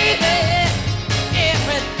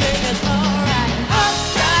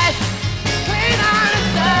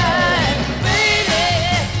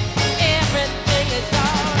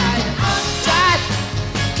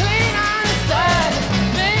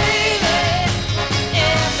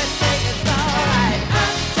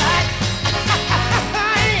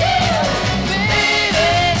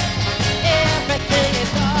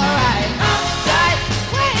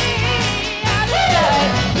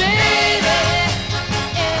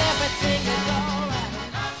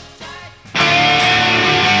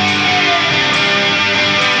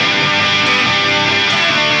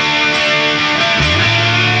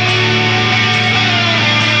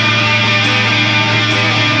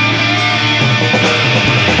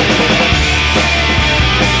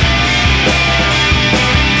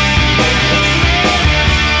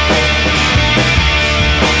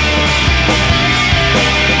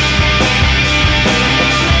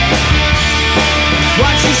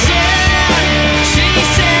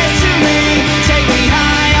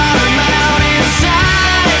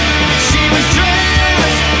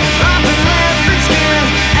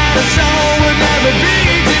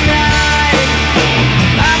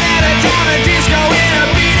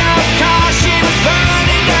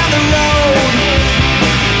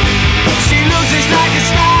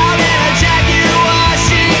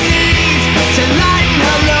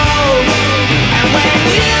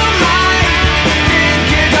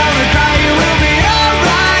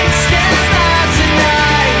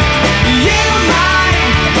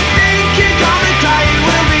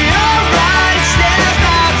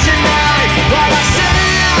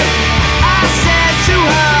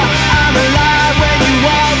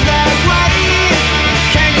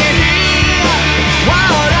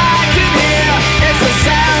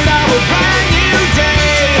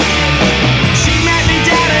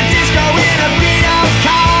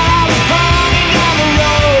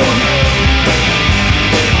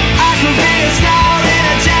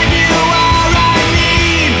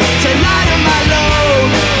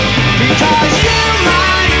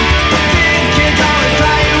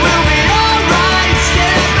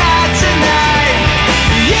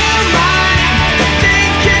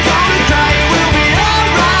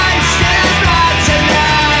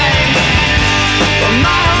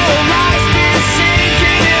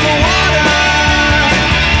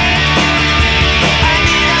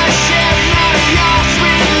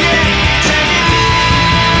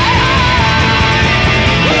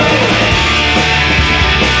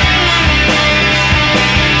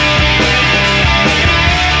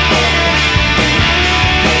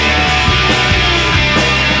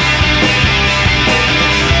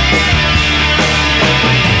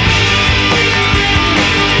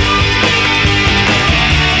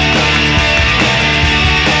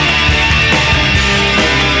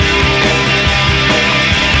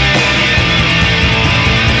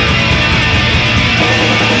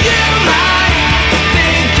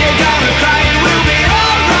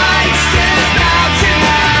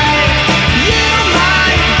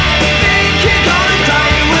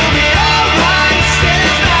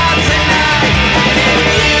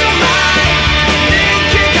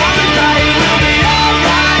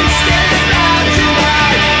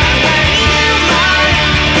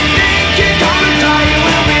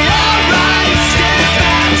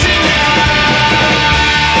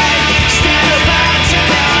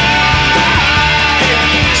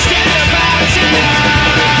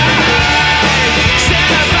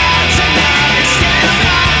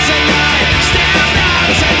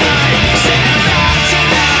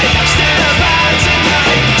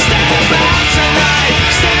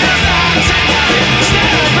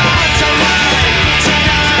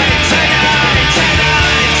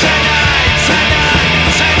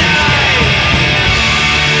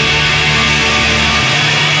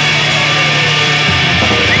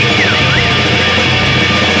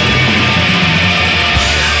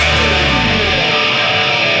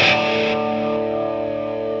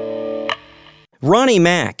 Ronnie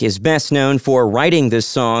Mack is best known for writing the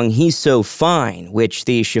song He's So Fine, which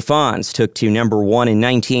the Chiffons took to number 1 in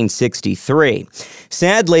 1963.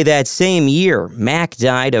 Sadly, that same year, Mack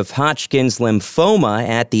died of Hodgkin's lymphoma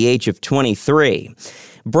at the age of 23.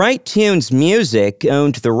 Bright Tunes Music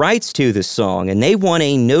owned the rights to the song, and they won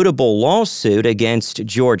a notable lawsuit against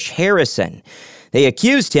George Harrison. They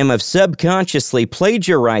accused him of subconsciously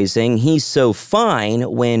plagiarizing He's So Fine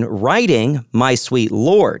when writing My Sweet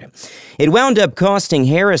Lord. It wound up costing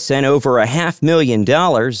Harrison over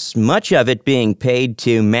 $500,000, much of it being paid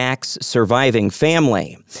to Mack's surviving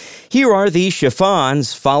family. Here are the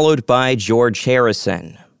Chiffons, followed by George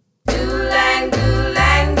Harrison.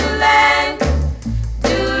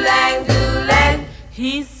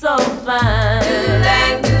 He's so fine.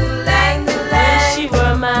 Wish she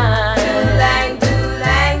were mine.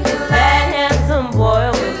 That handsome boy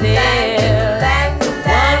over there, the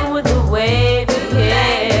one with the wavy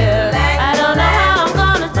hair. I don't know how I'm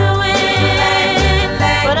gonna do it,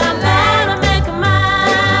 but I'm gonna make him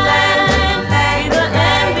mine. Be the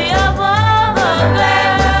envy of all the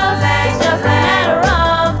girls. It's just a matter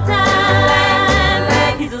of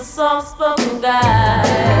time. He's a soft-spoken guy.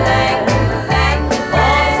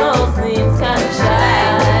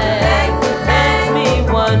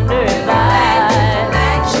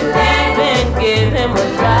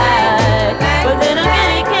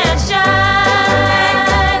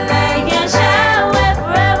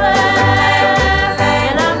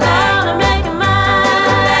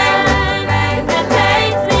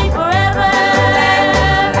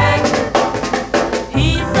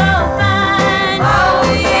 Oh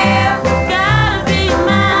yeah.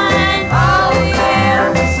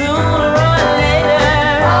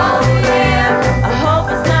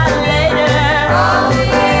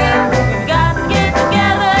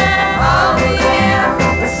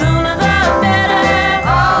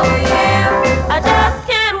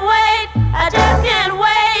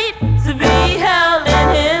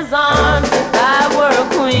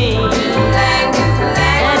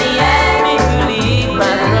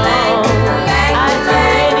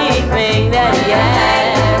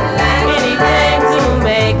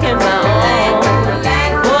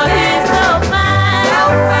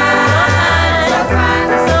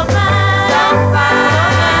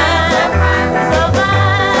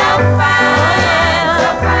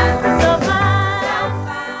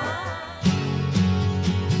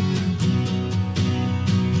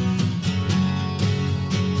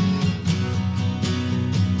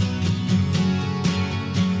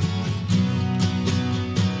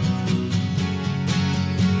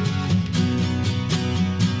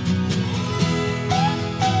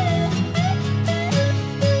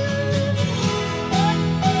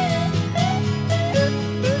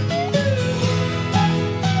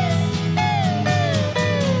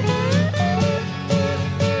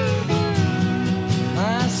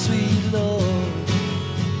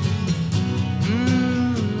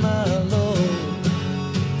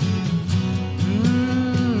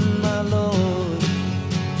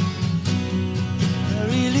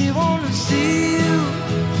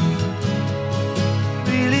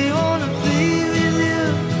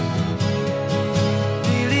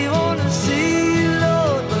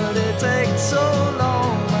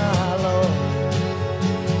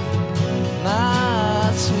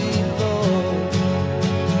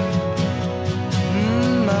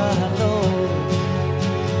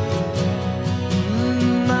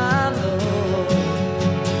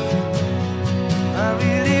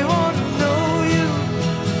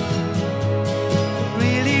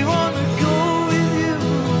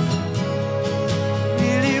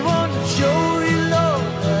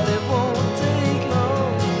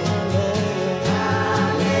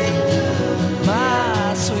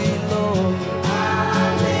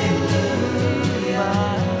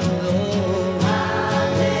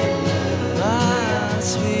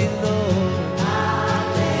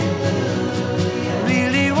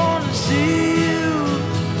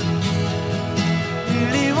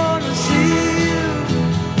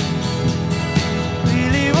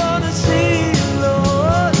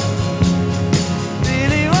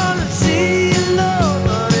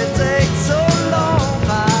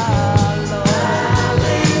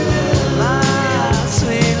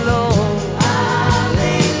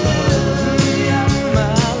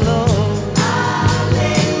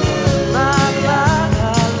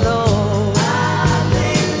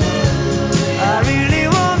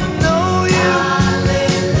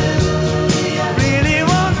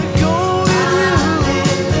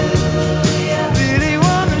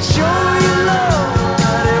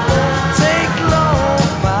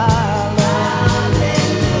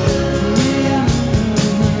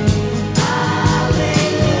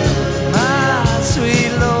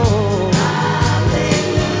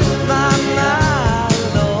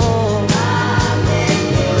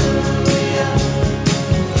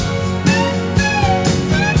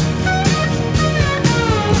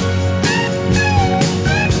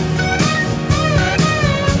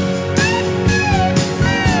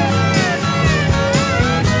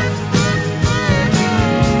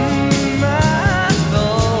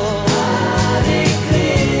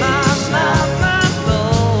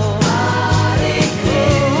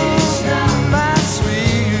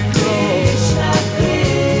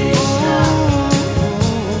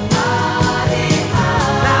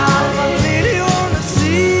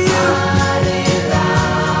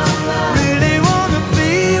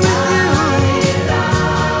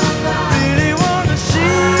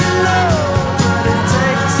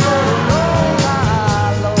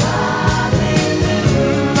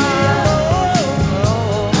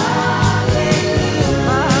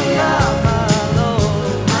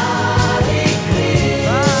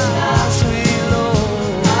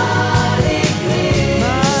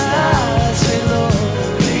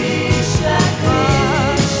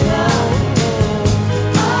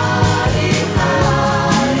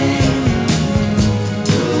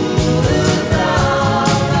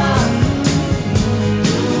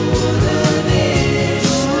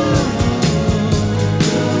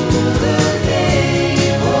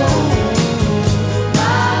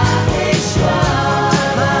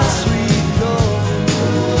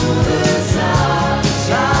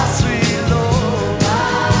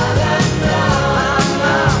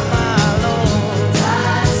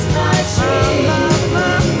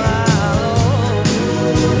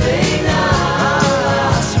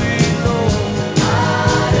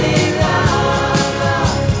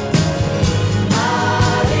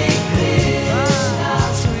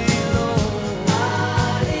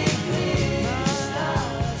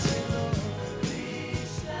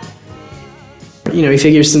 he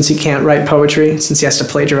figures since he can't write poetry, since he has to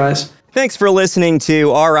plagiarize. Thanks for listening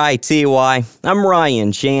to RITY. I'm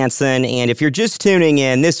Ryan Jansen, and if you're just tuning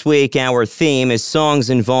in, this week our theme is songs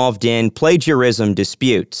involved in plagiarism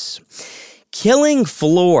disputes. Killing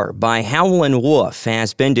Floor by Howlin' Wolf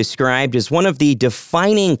has been described as one of the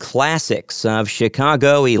defining classics of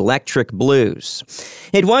Chicago electric blues.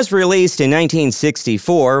 It was released in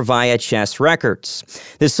 1964 via Chess Records.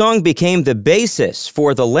 The song became the basis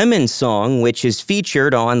for the Lemon Song, which is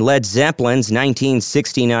featured on Led Zeppelin's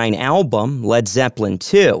 1969 album, Led Zeppelin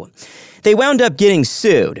II. They wound up getting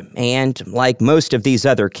sued, and like most of these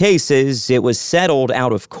other cases, it was settled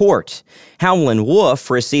out of court. Howlin'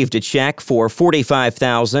 Wolf received a check for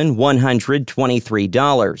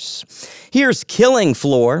 $45,123. Here's Killing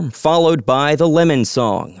Floor, followed by the Lemon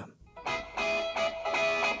Song.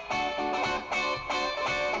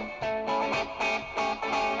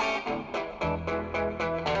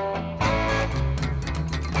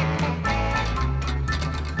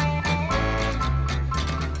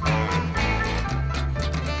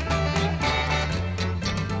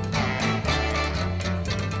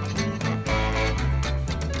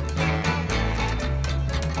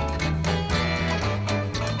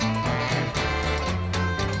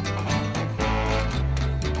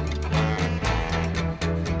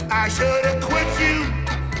 I should have quit you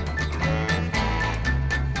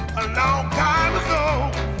a long time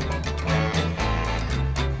ago.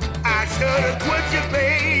 I should have quit you,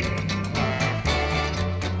 babe,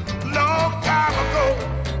 long time ago.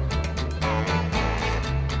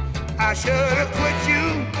 I should have quit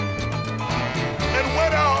you and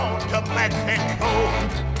went on to Mexico.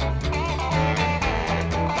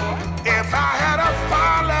 If I had a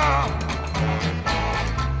follow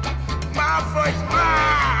my first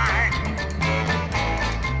mind,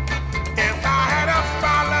 if I had a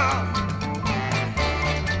follow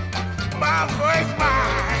my first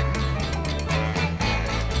mind,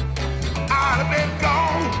 I'd have been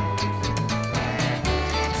gone.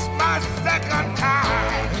 It's my second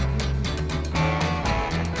time.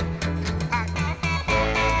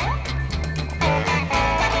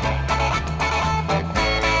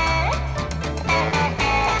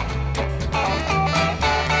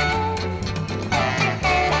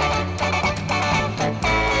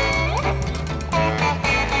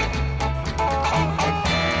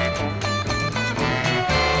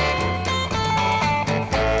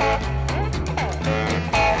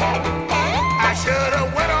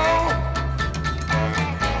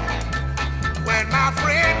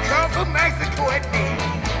 Mexico at me.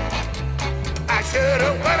 I should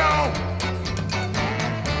have went on.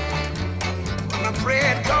 When my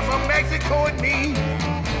friend come from Mexico at me.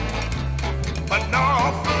 But no,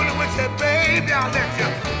 I'm fooling with you, baby. I'll let you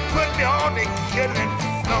put me on the killing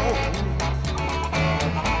floor.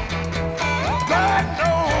 God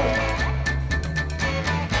knows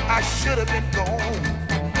I should have been gone.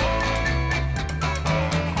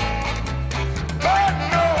 God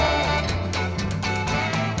knows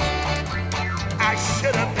I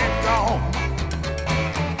should have been gone,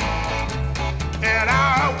 and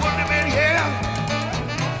I wouldn't have been here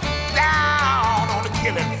down on the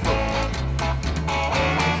killing floor.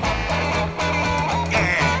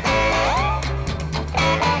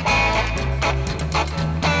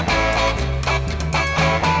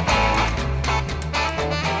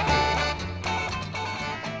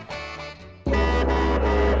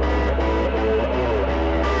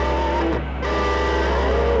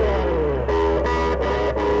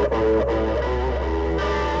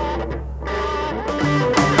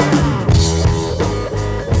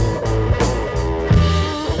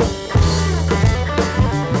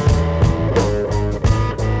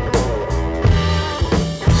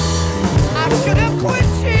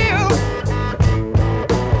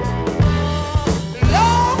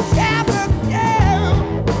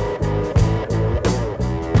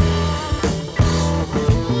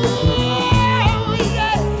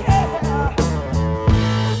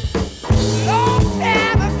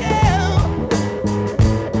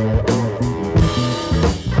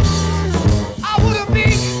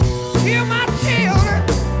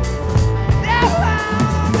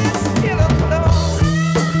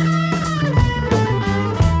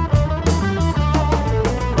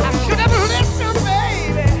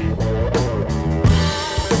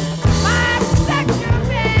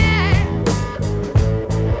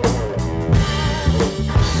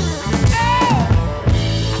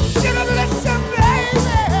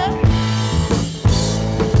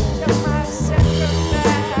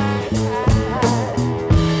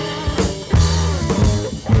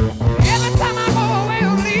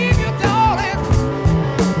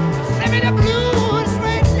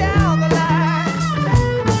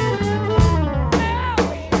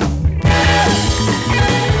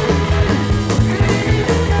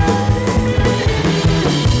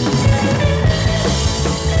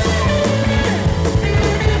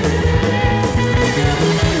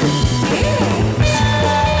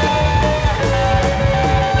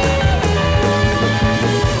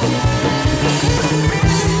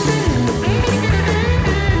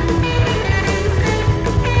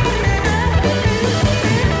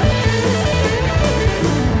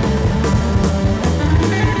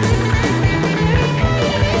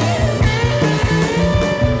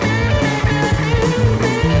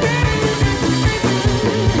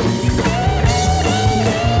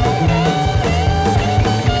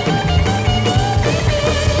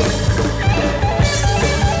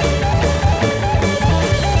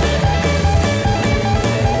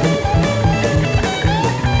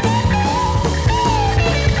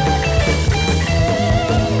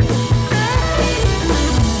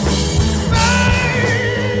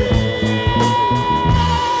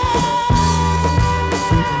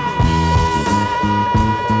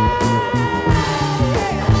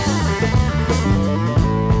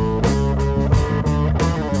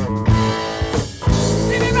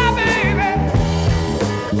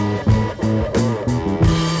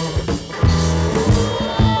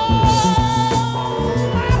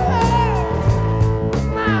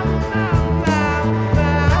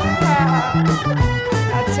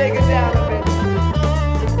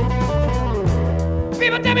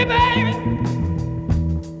 baby.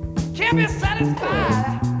 Can't be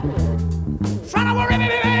satisfied. Trying to worry me,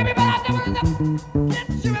 baby, but I never end up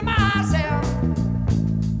getting to it myself.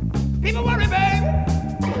 People worry, baby.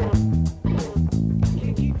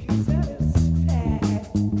 Can't keep you satisfied.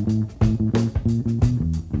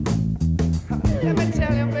 Let me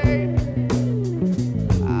tell you, baby.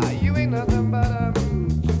 You ain't nothing but a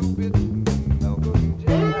stupid, no good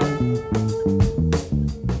jail.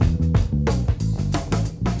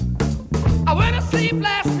 I went to sleep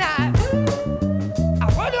last night. I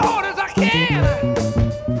worked as hard as I can.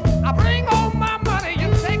 I bring home my money. You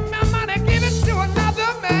take my money, give it to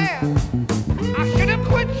another man. I should have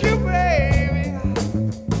quit you, baby.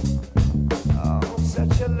 Oh,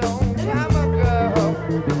 such a long time ago.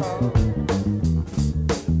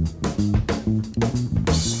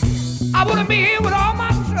 I wouldn't be here with all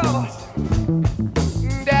my troubles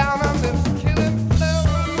down on this killing floor.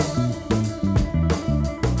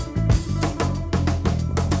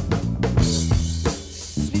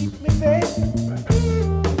 Sleep me, baby,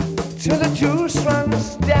 till the juice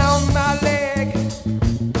runs down my leg.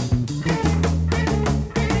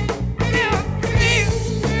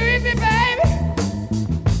 Sleep me, baby,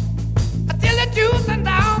 till the juice runs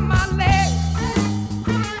down my leg.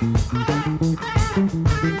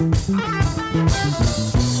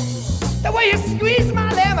 The way you squeeze my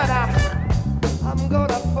lemon out, I'm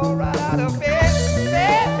gonna fall right out of bed.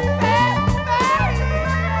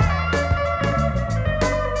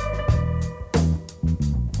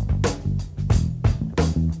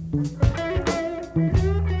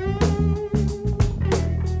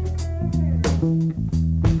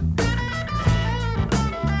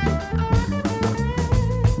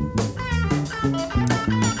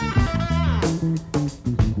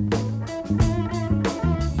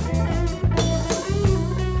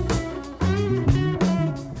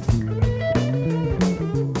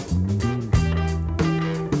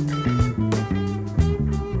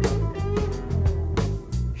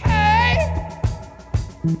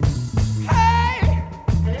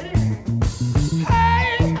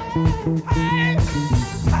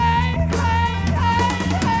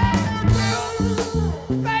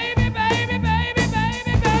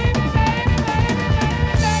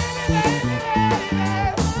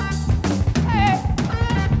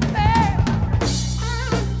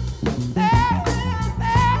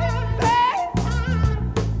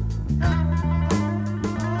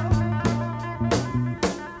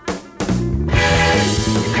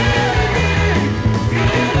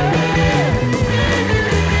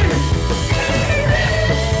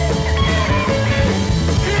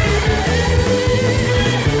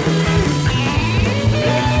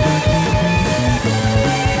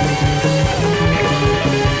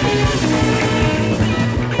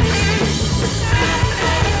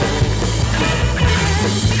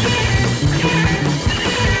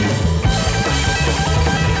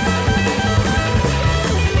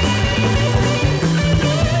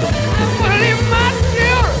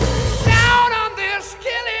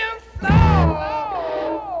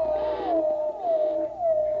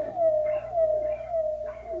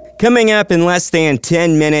 Coming up in less than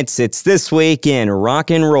 10 minutes, it's This Week in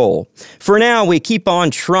Rock and Roll. For now, we keep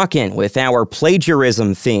on trucking with our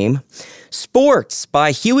plagiarism theme. Sports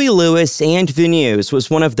by Huey Lewis and the News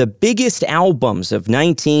was one of the biggest albums of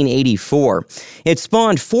 1984. It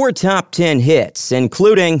spawned 4 top 10 hits,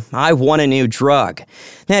 including I Want a New Drug.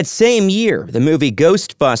 That same year, the movie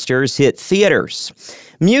Ghostbusters hit theaters.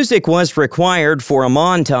 Music was required for a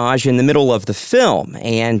montage in the middle of the film,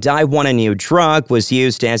 and I Want a New Drug was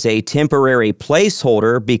used as a temporary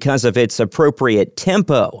placeholder because of its appropriate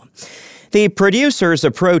tempo. The producers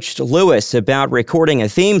approached Lewis about recording a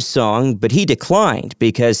theme song, but he declined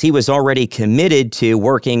because he was already committed to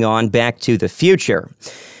working on Back to the Future.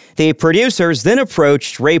 The producers then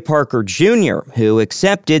approached Ray Parker Jr., who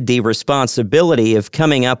accepted the responsibility of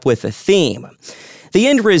coming up with a theme. The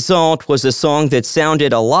end result was a song that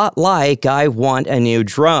sounded a lot like I Want a New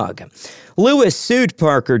Drug. Lewis sued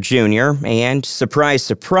Parker Jr., and, surprise,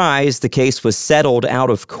 surprise, the case was settled out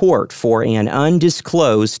of court for an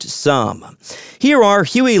undisclosed sum. Here are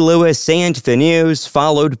Huey Lewis and the News,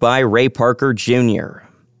 followed by Ray Parker Jr.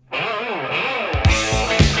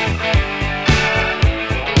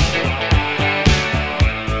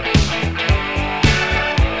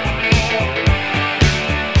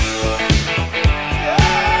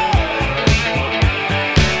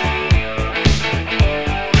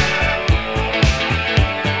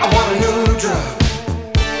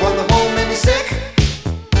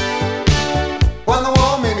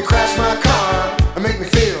 Make me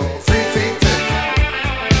feel 3 feet thick.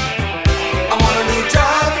 I want a new job.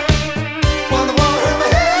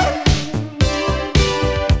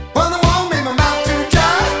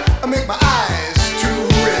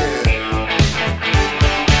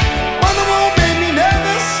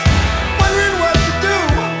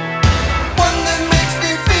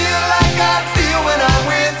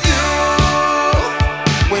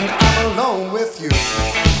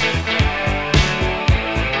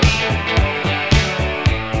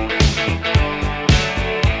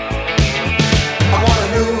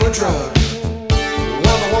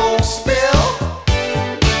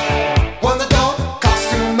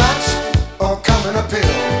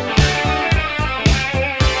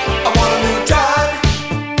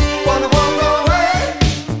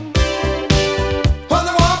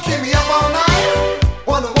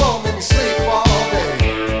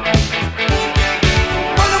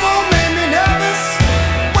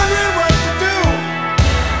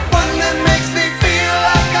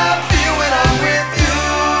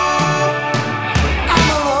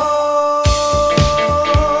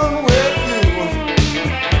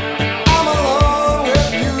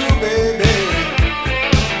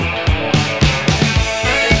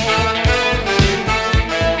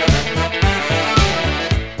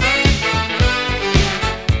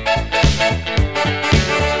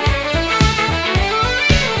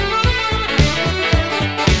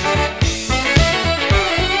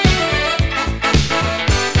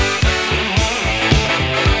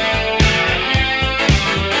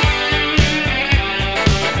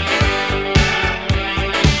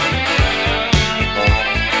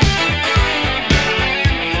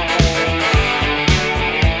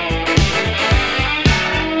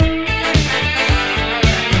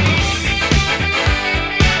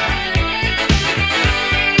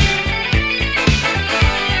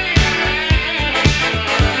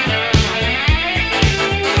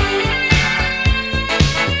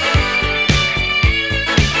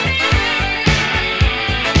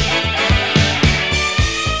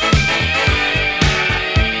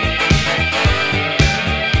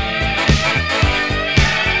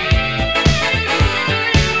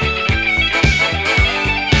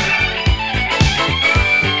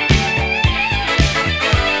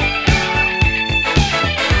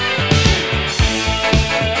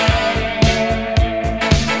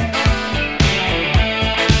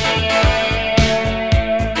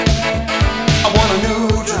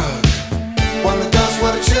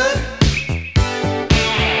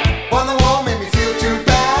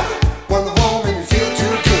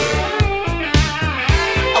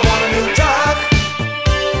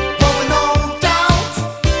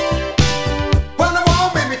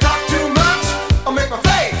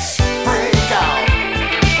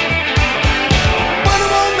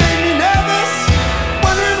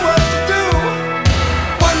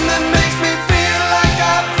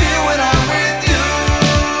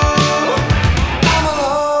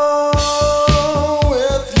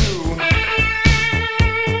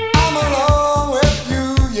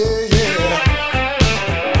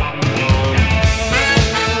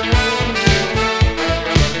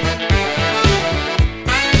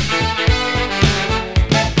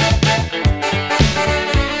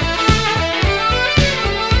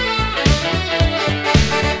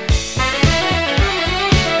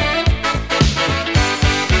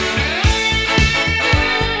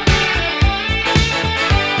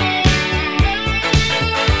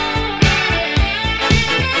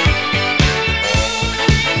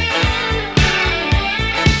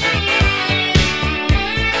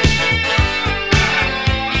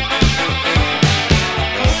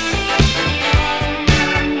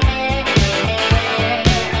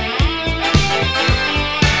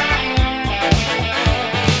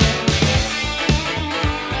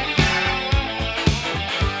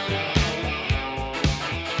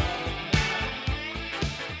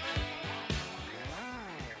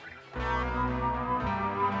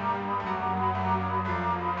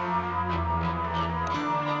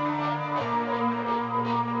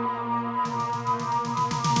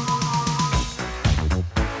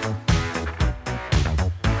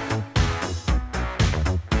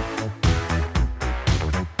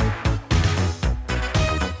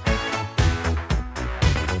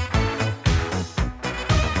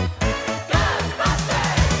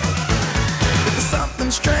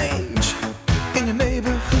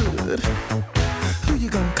 good, who you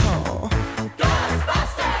gonna call?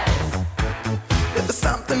 Ghostbusters! If there's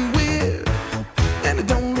something weird and it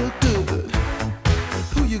don't look good,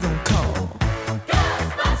 who you gonna call?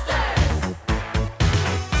 Ghostbusters!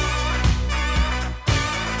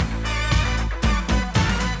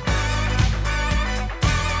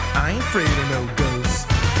 I ain't afraid of no ghosts.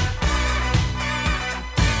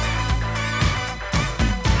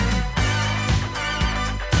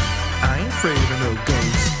 I ain't afraid of no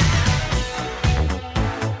ghosts.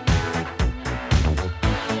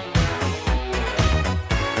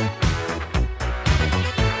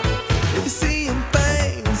 If you're seeing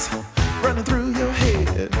things running through your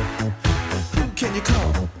head, who can you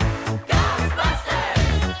call?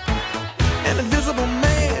 Ghostbusters! An invisible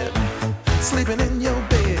man sleeping in your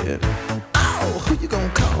bed. Oh, who you gonna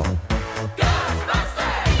call?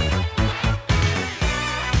 Ghostbusters!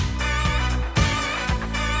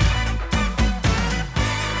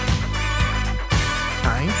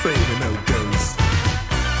 I ain't afraid of no ghosts.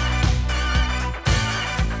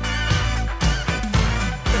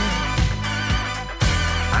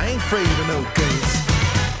 I ain't afraid of no ghosts.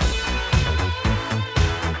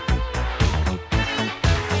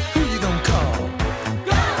 Who you gonna call?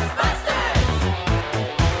 Ghostbusters!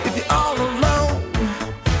 If you're all alone,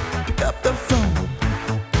 pick up the phone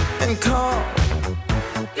and call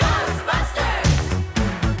Ghostbusters!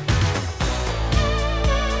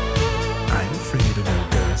 I ain't afraid of no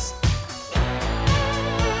ghosts.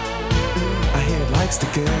 I hear it likes the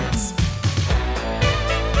girls.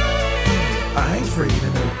 I ain't afraid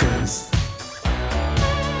of no ghosts.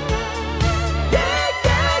 Yeah,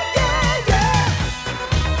 yeah, yeah, yeah.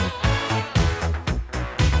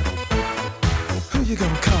 Who you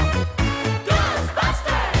gonna call?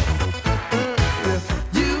 Ghostbusters! If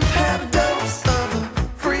you've had a dose of a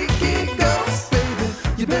freaky ghost, baby,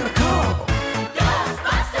 you better call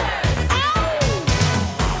Ghostbusters!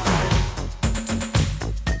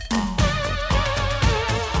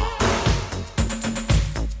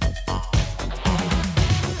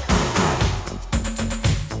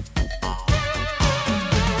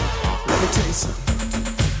 Let me tell you something.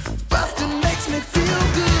 Bustin' makes me feel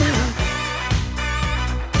good.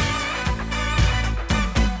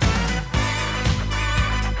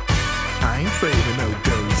 I ain't afraid of no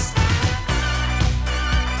ghosts.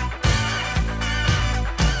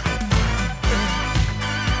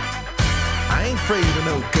 I ain't afraid of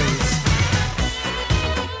no ghosts.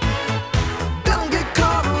 Don't get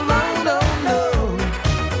caught alone, oh no.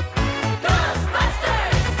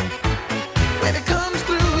 Ghostbusters! When it comes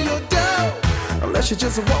through your door, unless you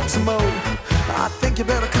just want some more, I think you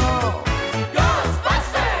better call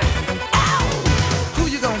Ghostbusters! Ow! Who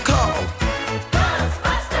you gonna call?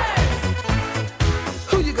 Ghostbusters!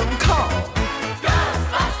 Who you gonna call?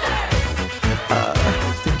 Ghostbusters! I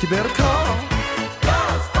think you better call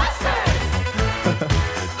Ghostbusters!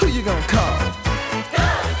 Who you gonna call?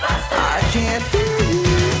 Ghostbusters! I can't hear you.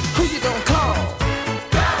 Who you gonna call?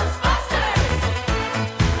 Ghostbusters!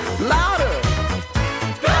 Louder!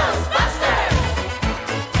 Ghostbusters!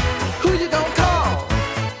 Who you gonna call?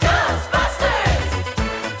 Ghostbusters!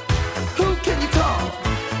 Who can you call?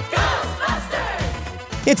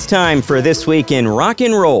 Ghostbusters! It's time for This Week in Rock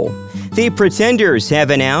and Roll. The Pretenders have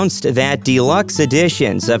announced that deluxe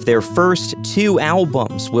editions of their first 2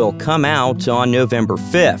 albums will come out on November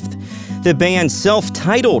 5th. The band's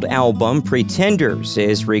self-titled album, Pretenders,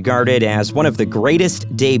 is regarded as one of the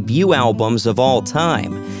greatest debut albums of all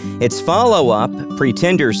time. Its follow-up,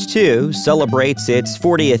 Pretenders 2, celebrates its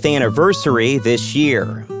 40th anniversary this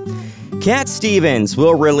year. Cat Stevens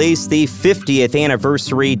will release the 50th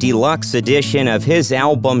anniversary deluxe edition of his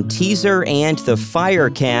album Teaser and the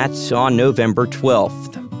Firecat on November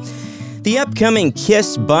 12th. The upcoming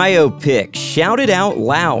Kiss biopic, Shout It Out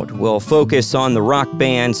Loud, will focus on the rock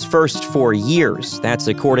band's first 4 years. That's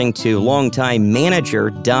according to longtime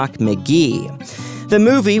manager Doc McGee. The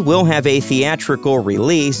movie will have a theatrical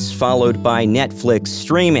release followed by Netflix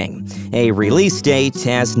streaming. A release date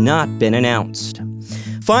has not been announced.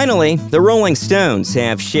 Finally, the Rolling Stones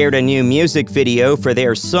have shared a new music video for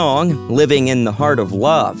their song, Living in the Heart of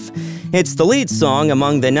Love. It's the lead song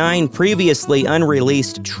among the 9 previously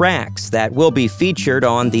unreleased tracks that will be featured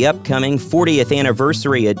on the upcoming 40th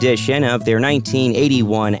anniversary edition of their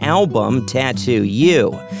 1981 album, Tattoo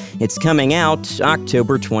You. It's coming out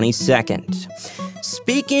October 22nd.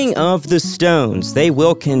 Speaking of the Stones, they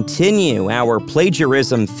will continue our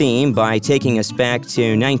plagiarism theme by taking us back to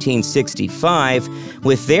 1965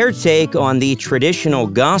 with their take on the traditional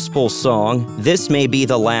gospel song, This May Be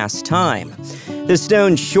the Last Time. The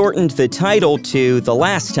Stones shortened the title to The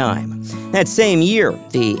Last Time. That same year,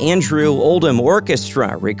 the Andrew Oldham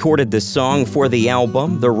Orchestra recorded the song for the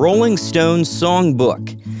album, The Rolling Stones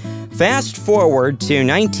Songbook. Fast forward to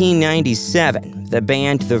 1997, the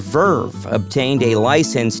band The Verve obtained a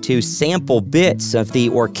license to sample bits of the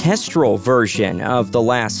orchestral version of The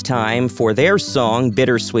Last Time for their song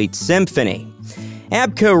Bittersweet Symphony.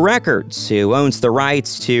 Abco Records, who owns the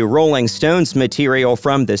rights to Rolling Stones material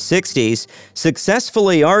from the 60s,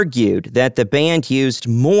 successfully argued that the band used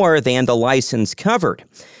more than the license covered.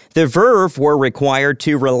 The Verve were required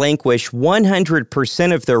to relinquish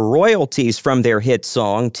 100% of their royalties from their hit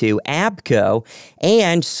song to Abco,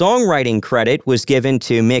 and songwriting credit was given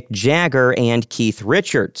to Mick Jagger and Keith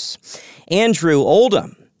Richards. Andrew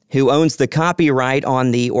Oldham, who owns the copyright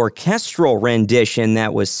on the orchestral rendition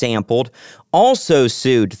that was sampled, also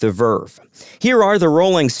sued The Verve. Here are the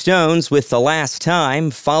Rolling Stones with The Last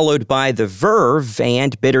Time, followed by The Verve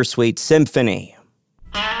and Bittersweet Symphony.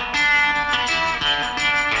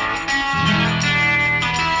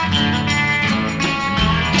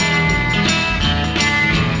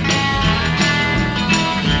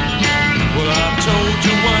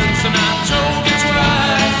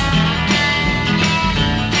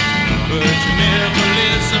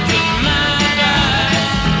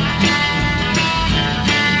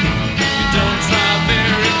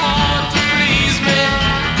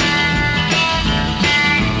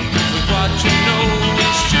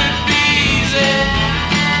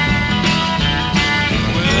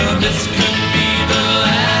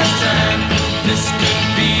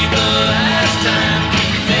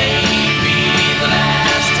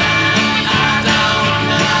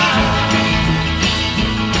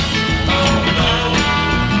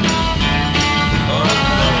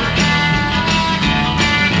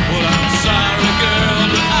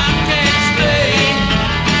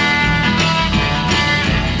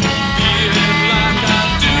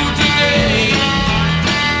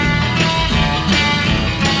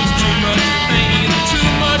 Too much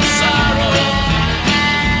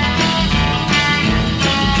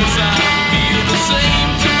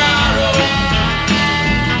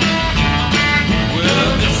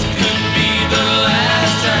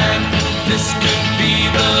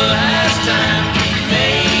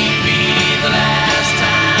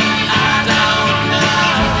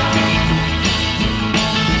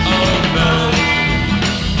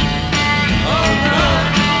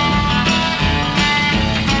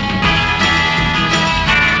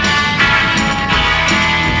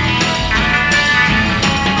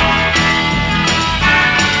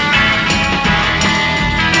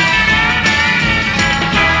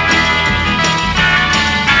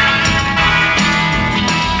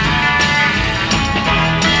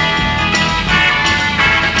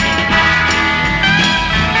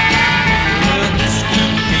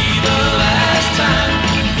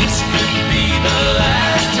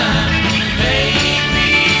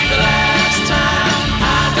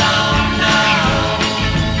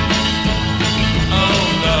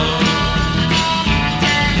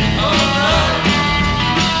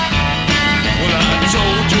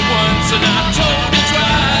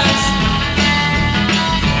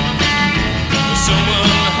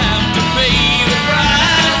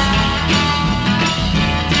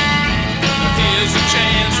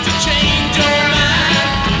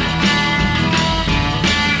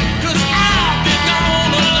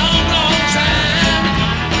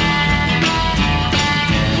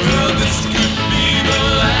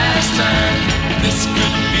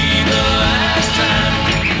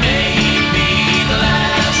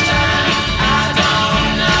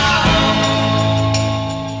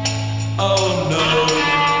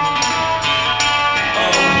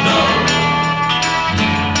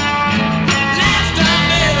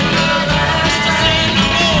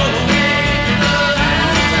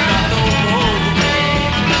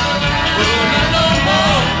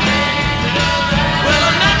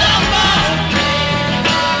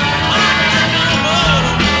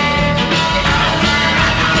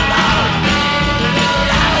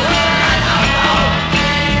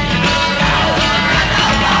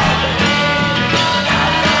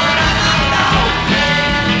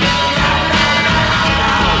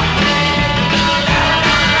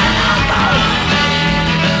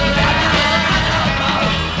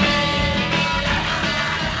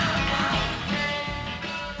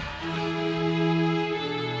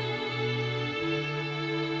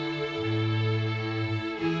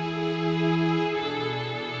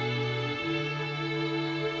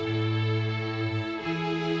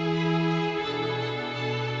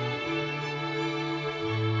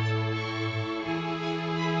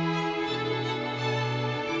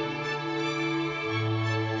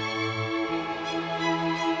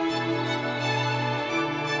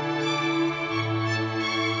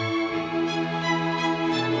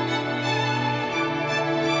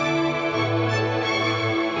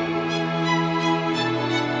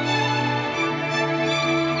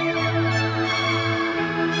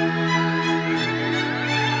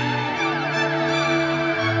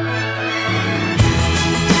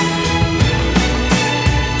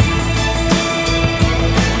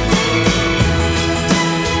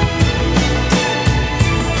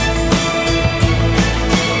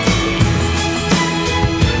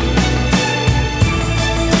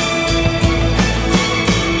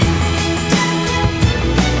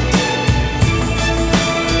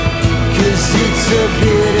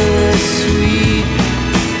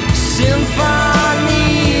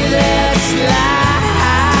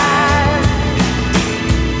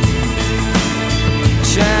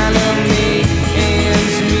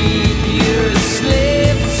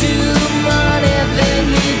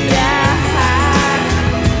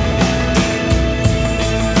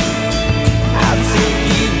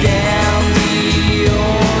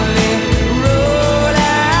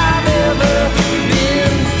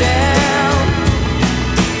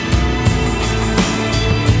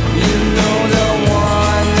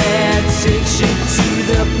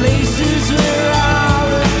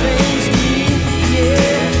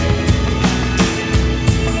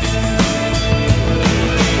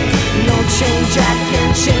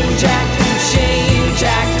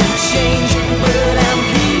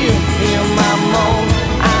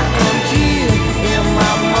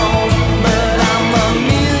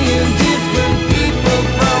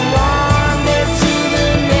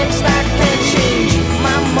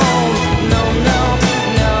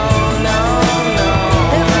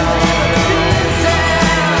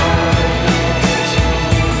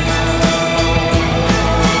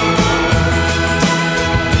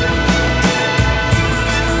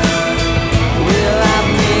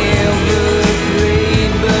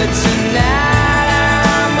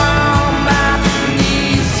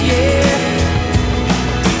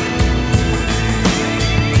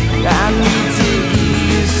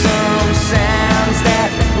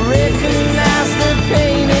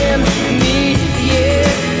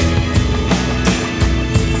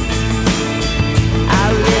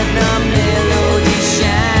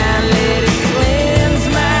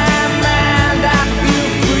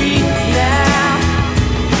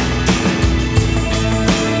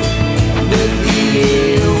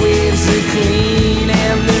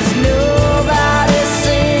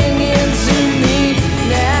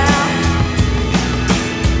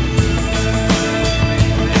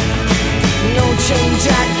change,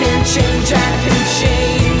 I can change, I can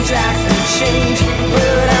change, I can change.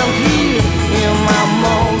 But I'm here in my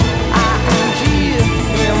mode. I am here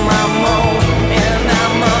in my mode. And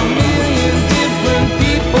I'm a million different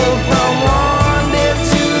people from one day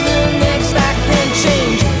to the next. I can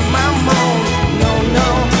change my mode. No, no,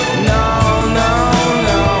 no, no,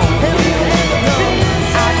 no. No,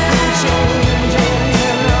 I can change it.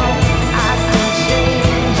 No, I can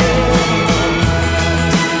change it.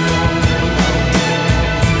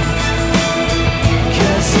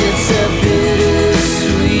 'Cause it's a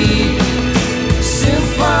bittersweet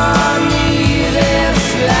symphony that's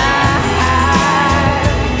life.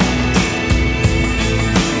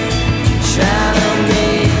 Trying to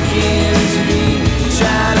make ends meet,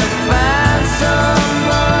 trying to find some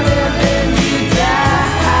money, then you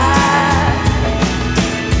die.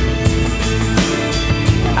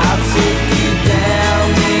 I'll take you down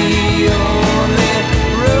the only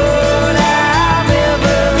road I've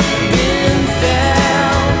ever been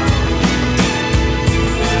down.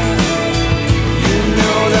 You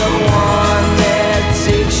know, the one that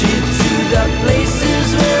takes you to the places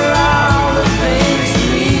where all the things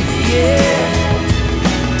meet, yeah.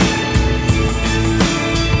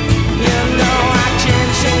 You know, I can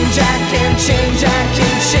change, I can change, I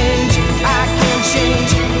can change, I can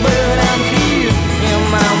change. But I'm here in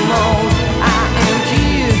my mode. I am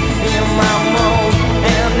here in my mode.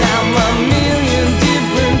 And I'm a million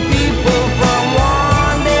different people from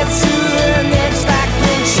one day to the next. I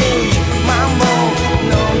can change my mode.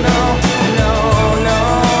 No, no, no, no,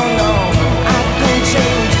 no. I can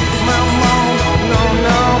change my mode. No,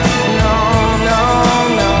 no, no, no,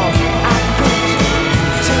 no. I can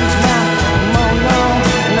change my mode. No,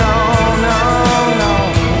 no, no, no.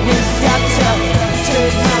 Yes, I tell,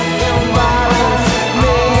 change my environment.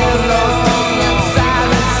 Melody and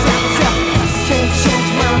silence. I tell, can't change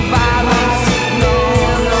my violence. Melody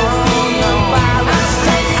and violence. I can't change my violence. I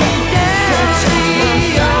tell, can't change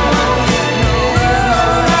violence.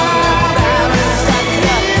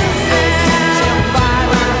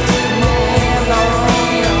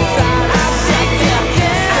 Melody and silence. I tell, can't change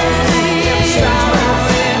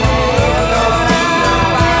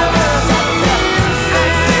violence.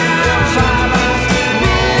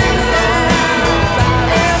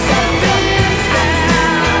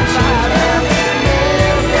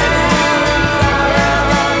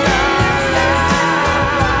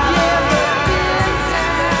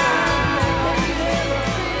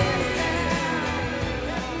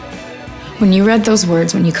 When you read those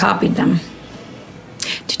words, when you copied them,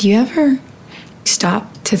 did you ever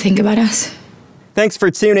stop to think about us? Thanks for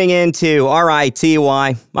tuning in to RITY.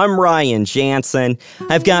 I'm Ryan Jansen.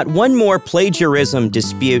 I've got one more plagiarism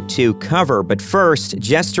dispute to cover, but first,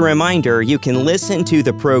 just a reminder, you can listen to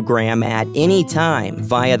the program at any time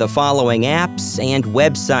via the following apps and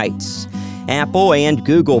websites: Apple and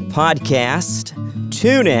Google Podcast,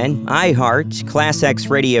 TuneIn, iHeart,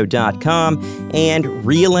 ClassXRadio.com, and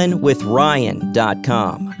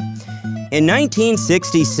ReelinWithRyan.com. In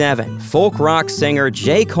 1967, folk rock singer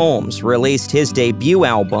Jake Holmes released his debut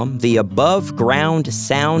album, The Above Ground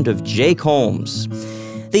Sound of Jake Holmes.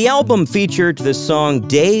 The album featured the song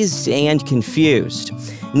Dazed and Confused.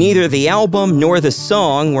 Neither the album nor the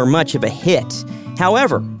song were much of a hit.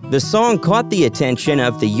 However, the song caught the attention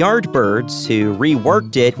of the Yardbirds, who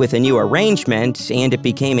reworked it with a new arrangement, and it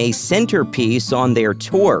became a centerpiece on their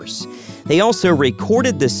tours. They also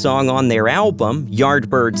recorded the song on their album,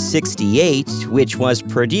 Yardbirds 68, which was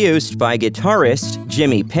produced by guitarist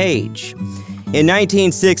Jimmy Page. In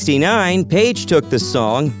 1969, Page took the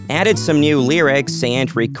song, added some new lyrics,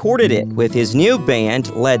 and recorded it with his new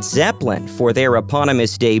band, Led Zeppelin, for their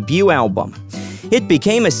eponymous debut album. It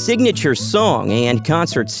became a signature song and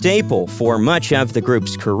concert staple for much of the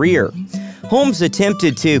group's career. Holmes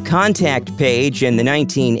attempted to contact Page in the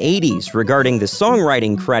 1980s regarding the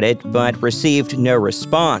songwriting credit, but received no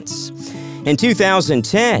response. In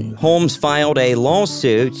 2010, Holmes filed a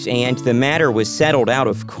lawsuit, and the matter was settled out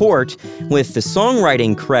of court, with the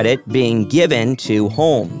songwriting credit being given to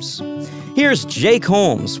Holmes. Here's Jake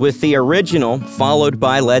Holmes with the original, followed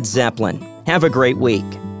by Led Zeppelin. Have a great week.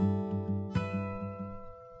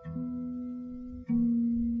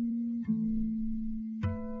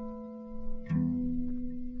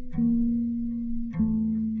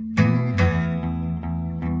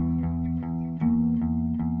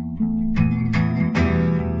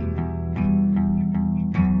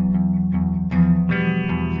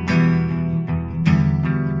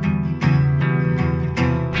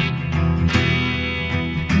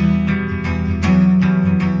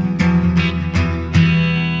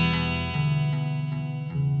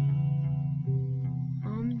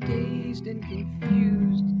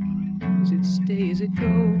 confused. Does it stay, does it go?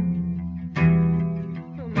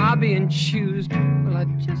 Am I being choosed? Well,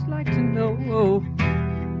 I'd just like to know.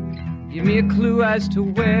 Give me a clue as to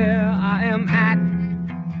where I am at.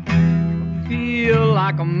 I feel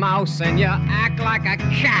like a mouse and you act like a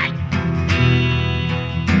cat.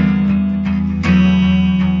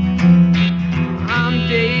 I'm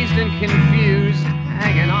dazed and confused,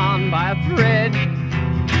 hanging on by a thread.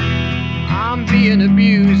 I'm being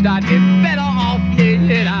abused, I'd be better off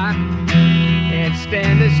dead. I can't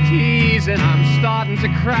stand this tease and I'm starting to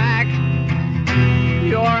crack.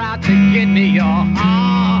 You're out to get me, you're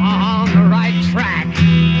on the right track.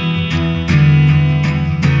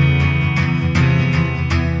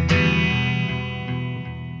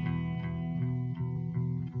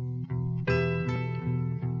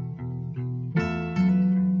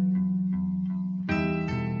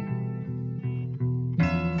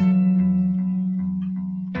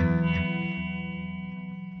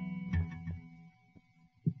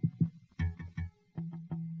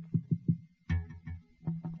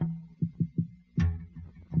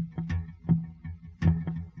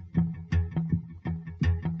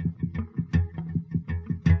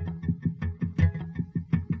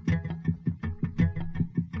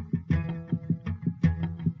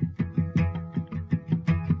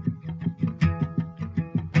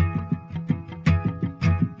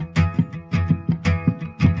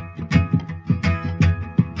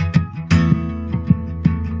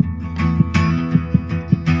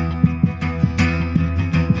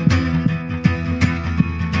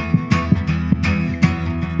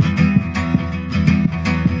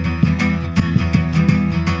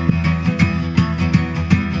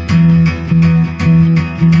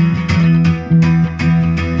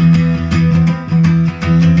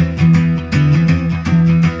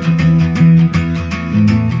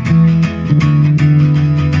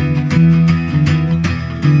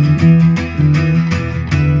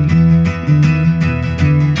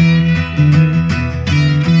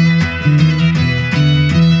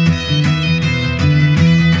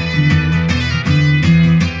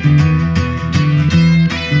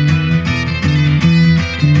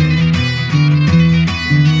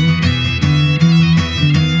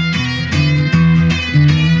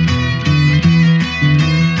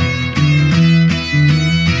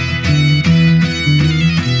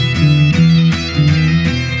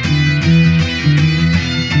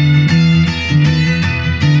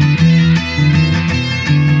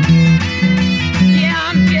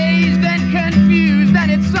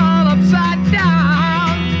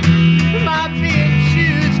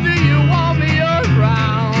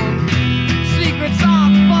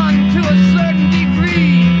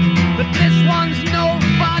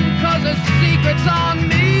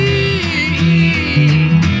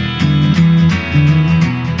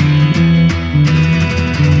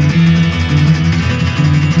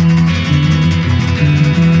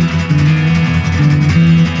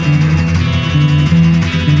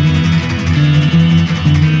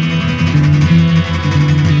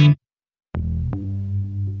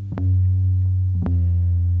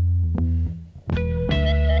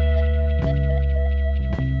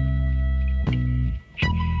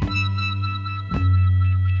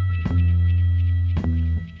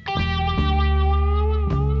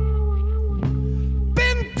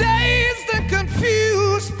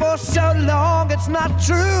 So long it's not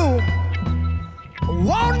true.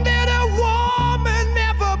 Wanted a woman,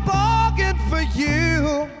 never bargained for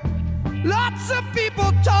you. Lots of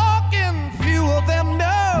people talking, few of them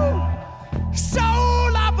know.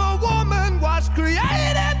 Soul of a woman was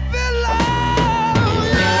created below.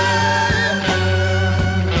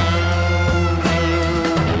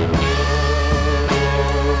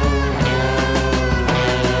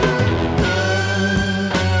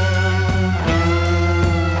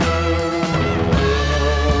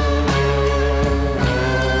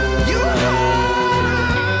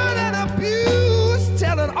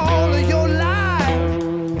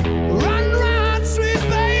 Sweet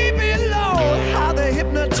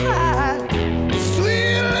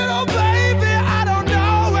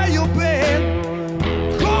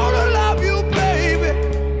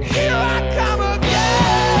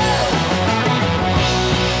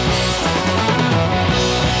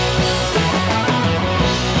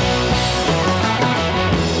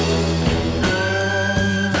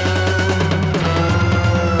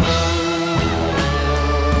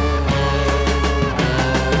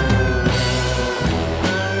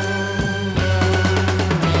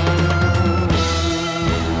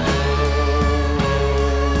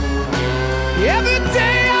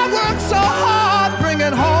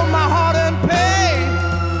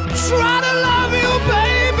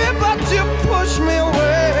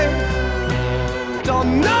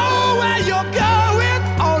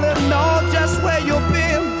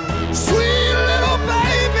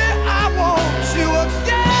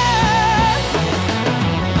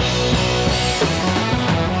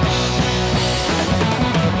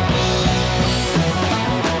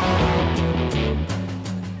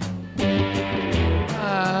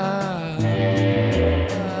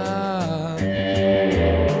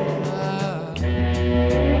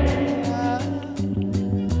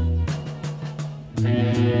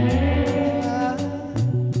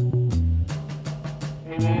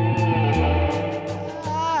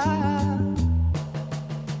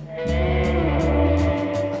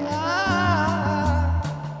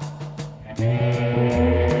Bye.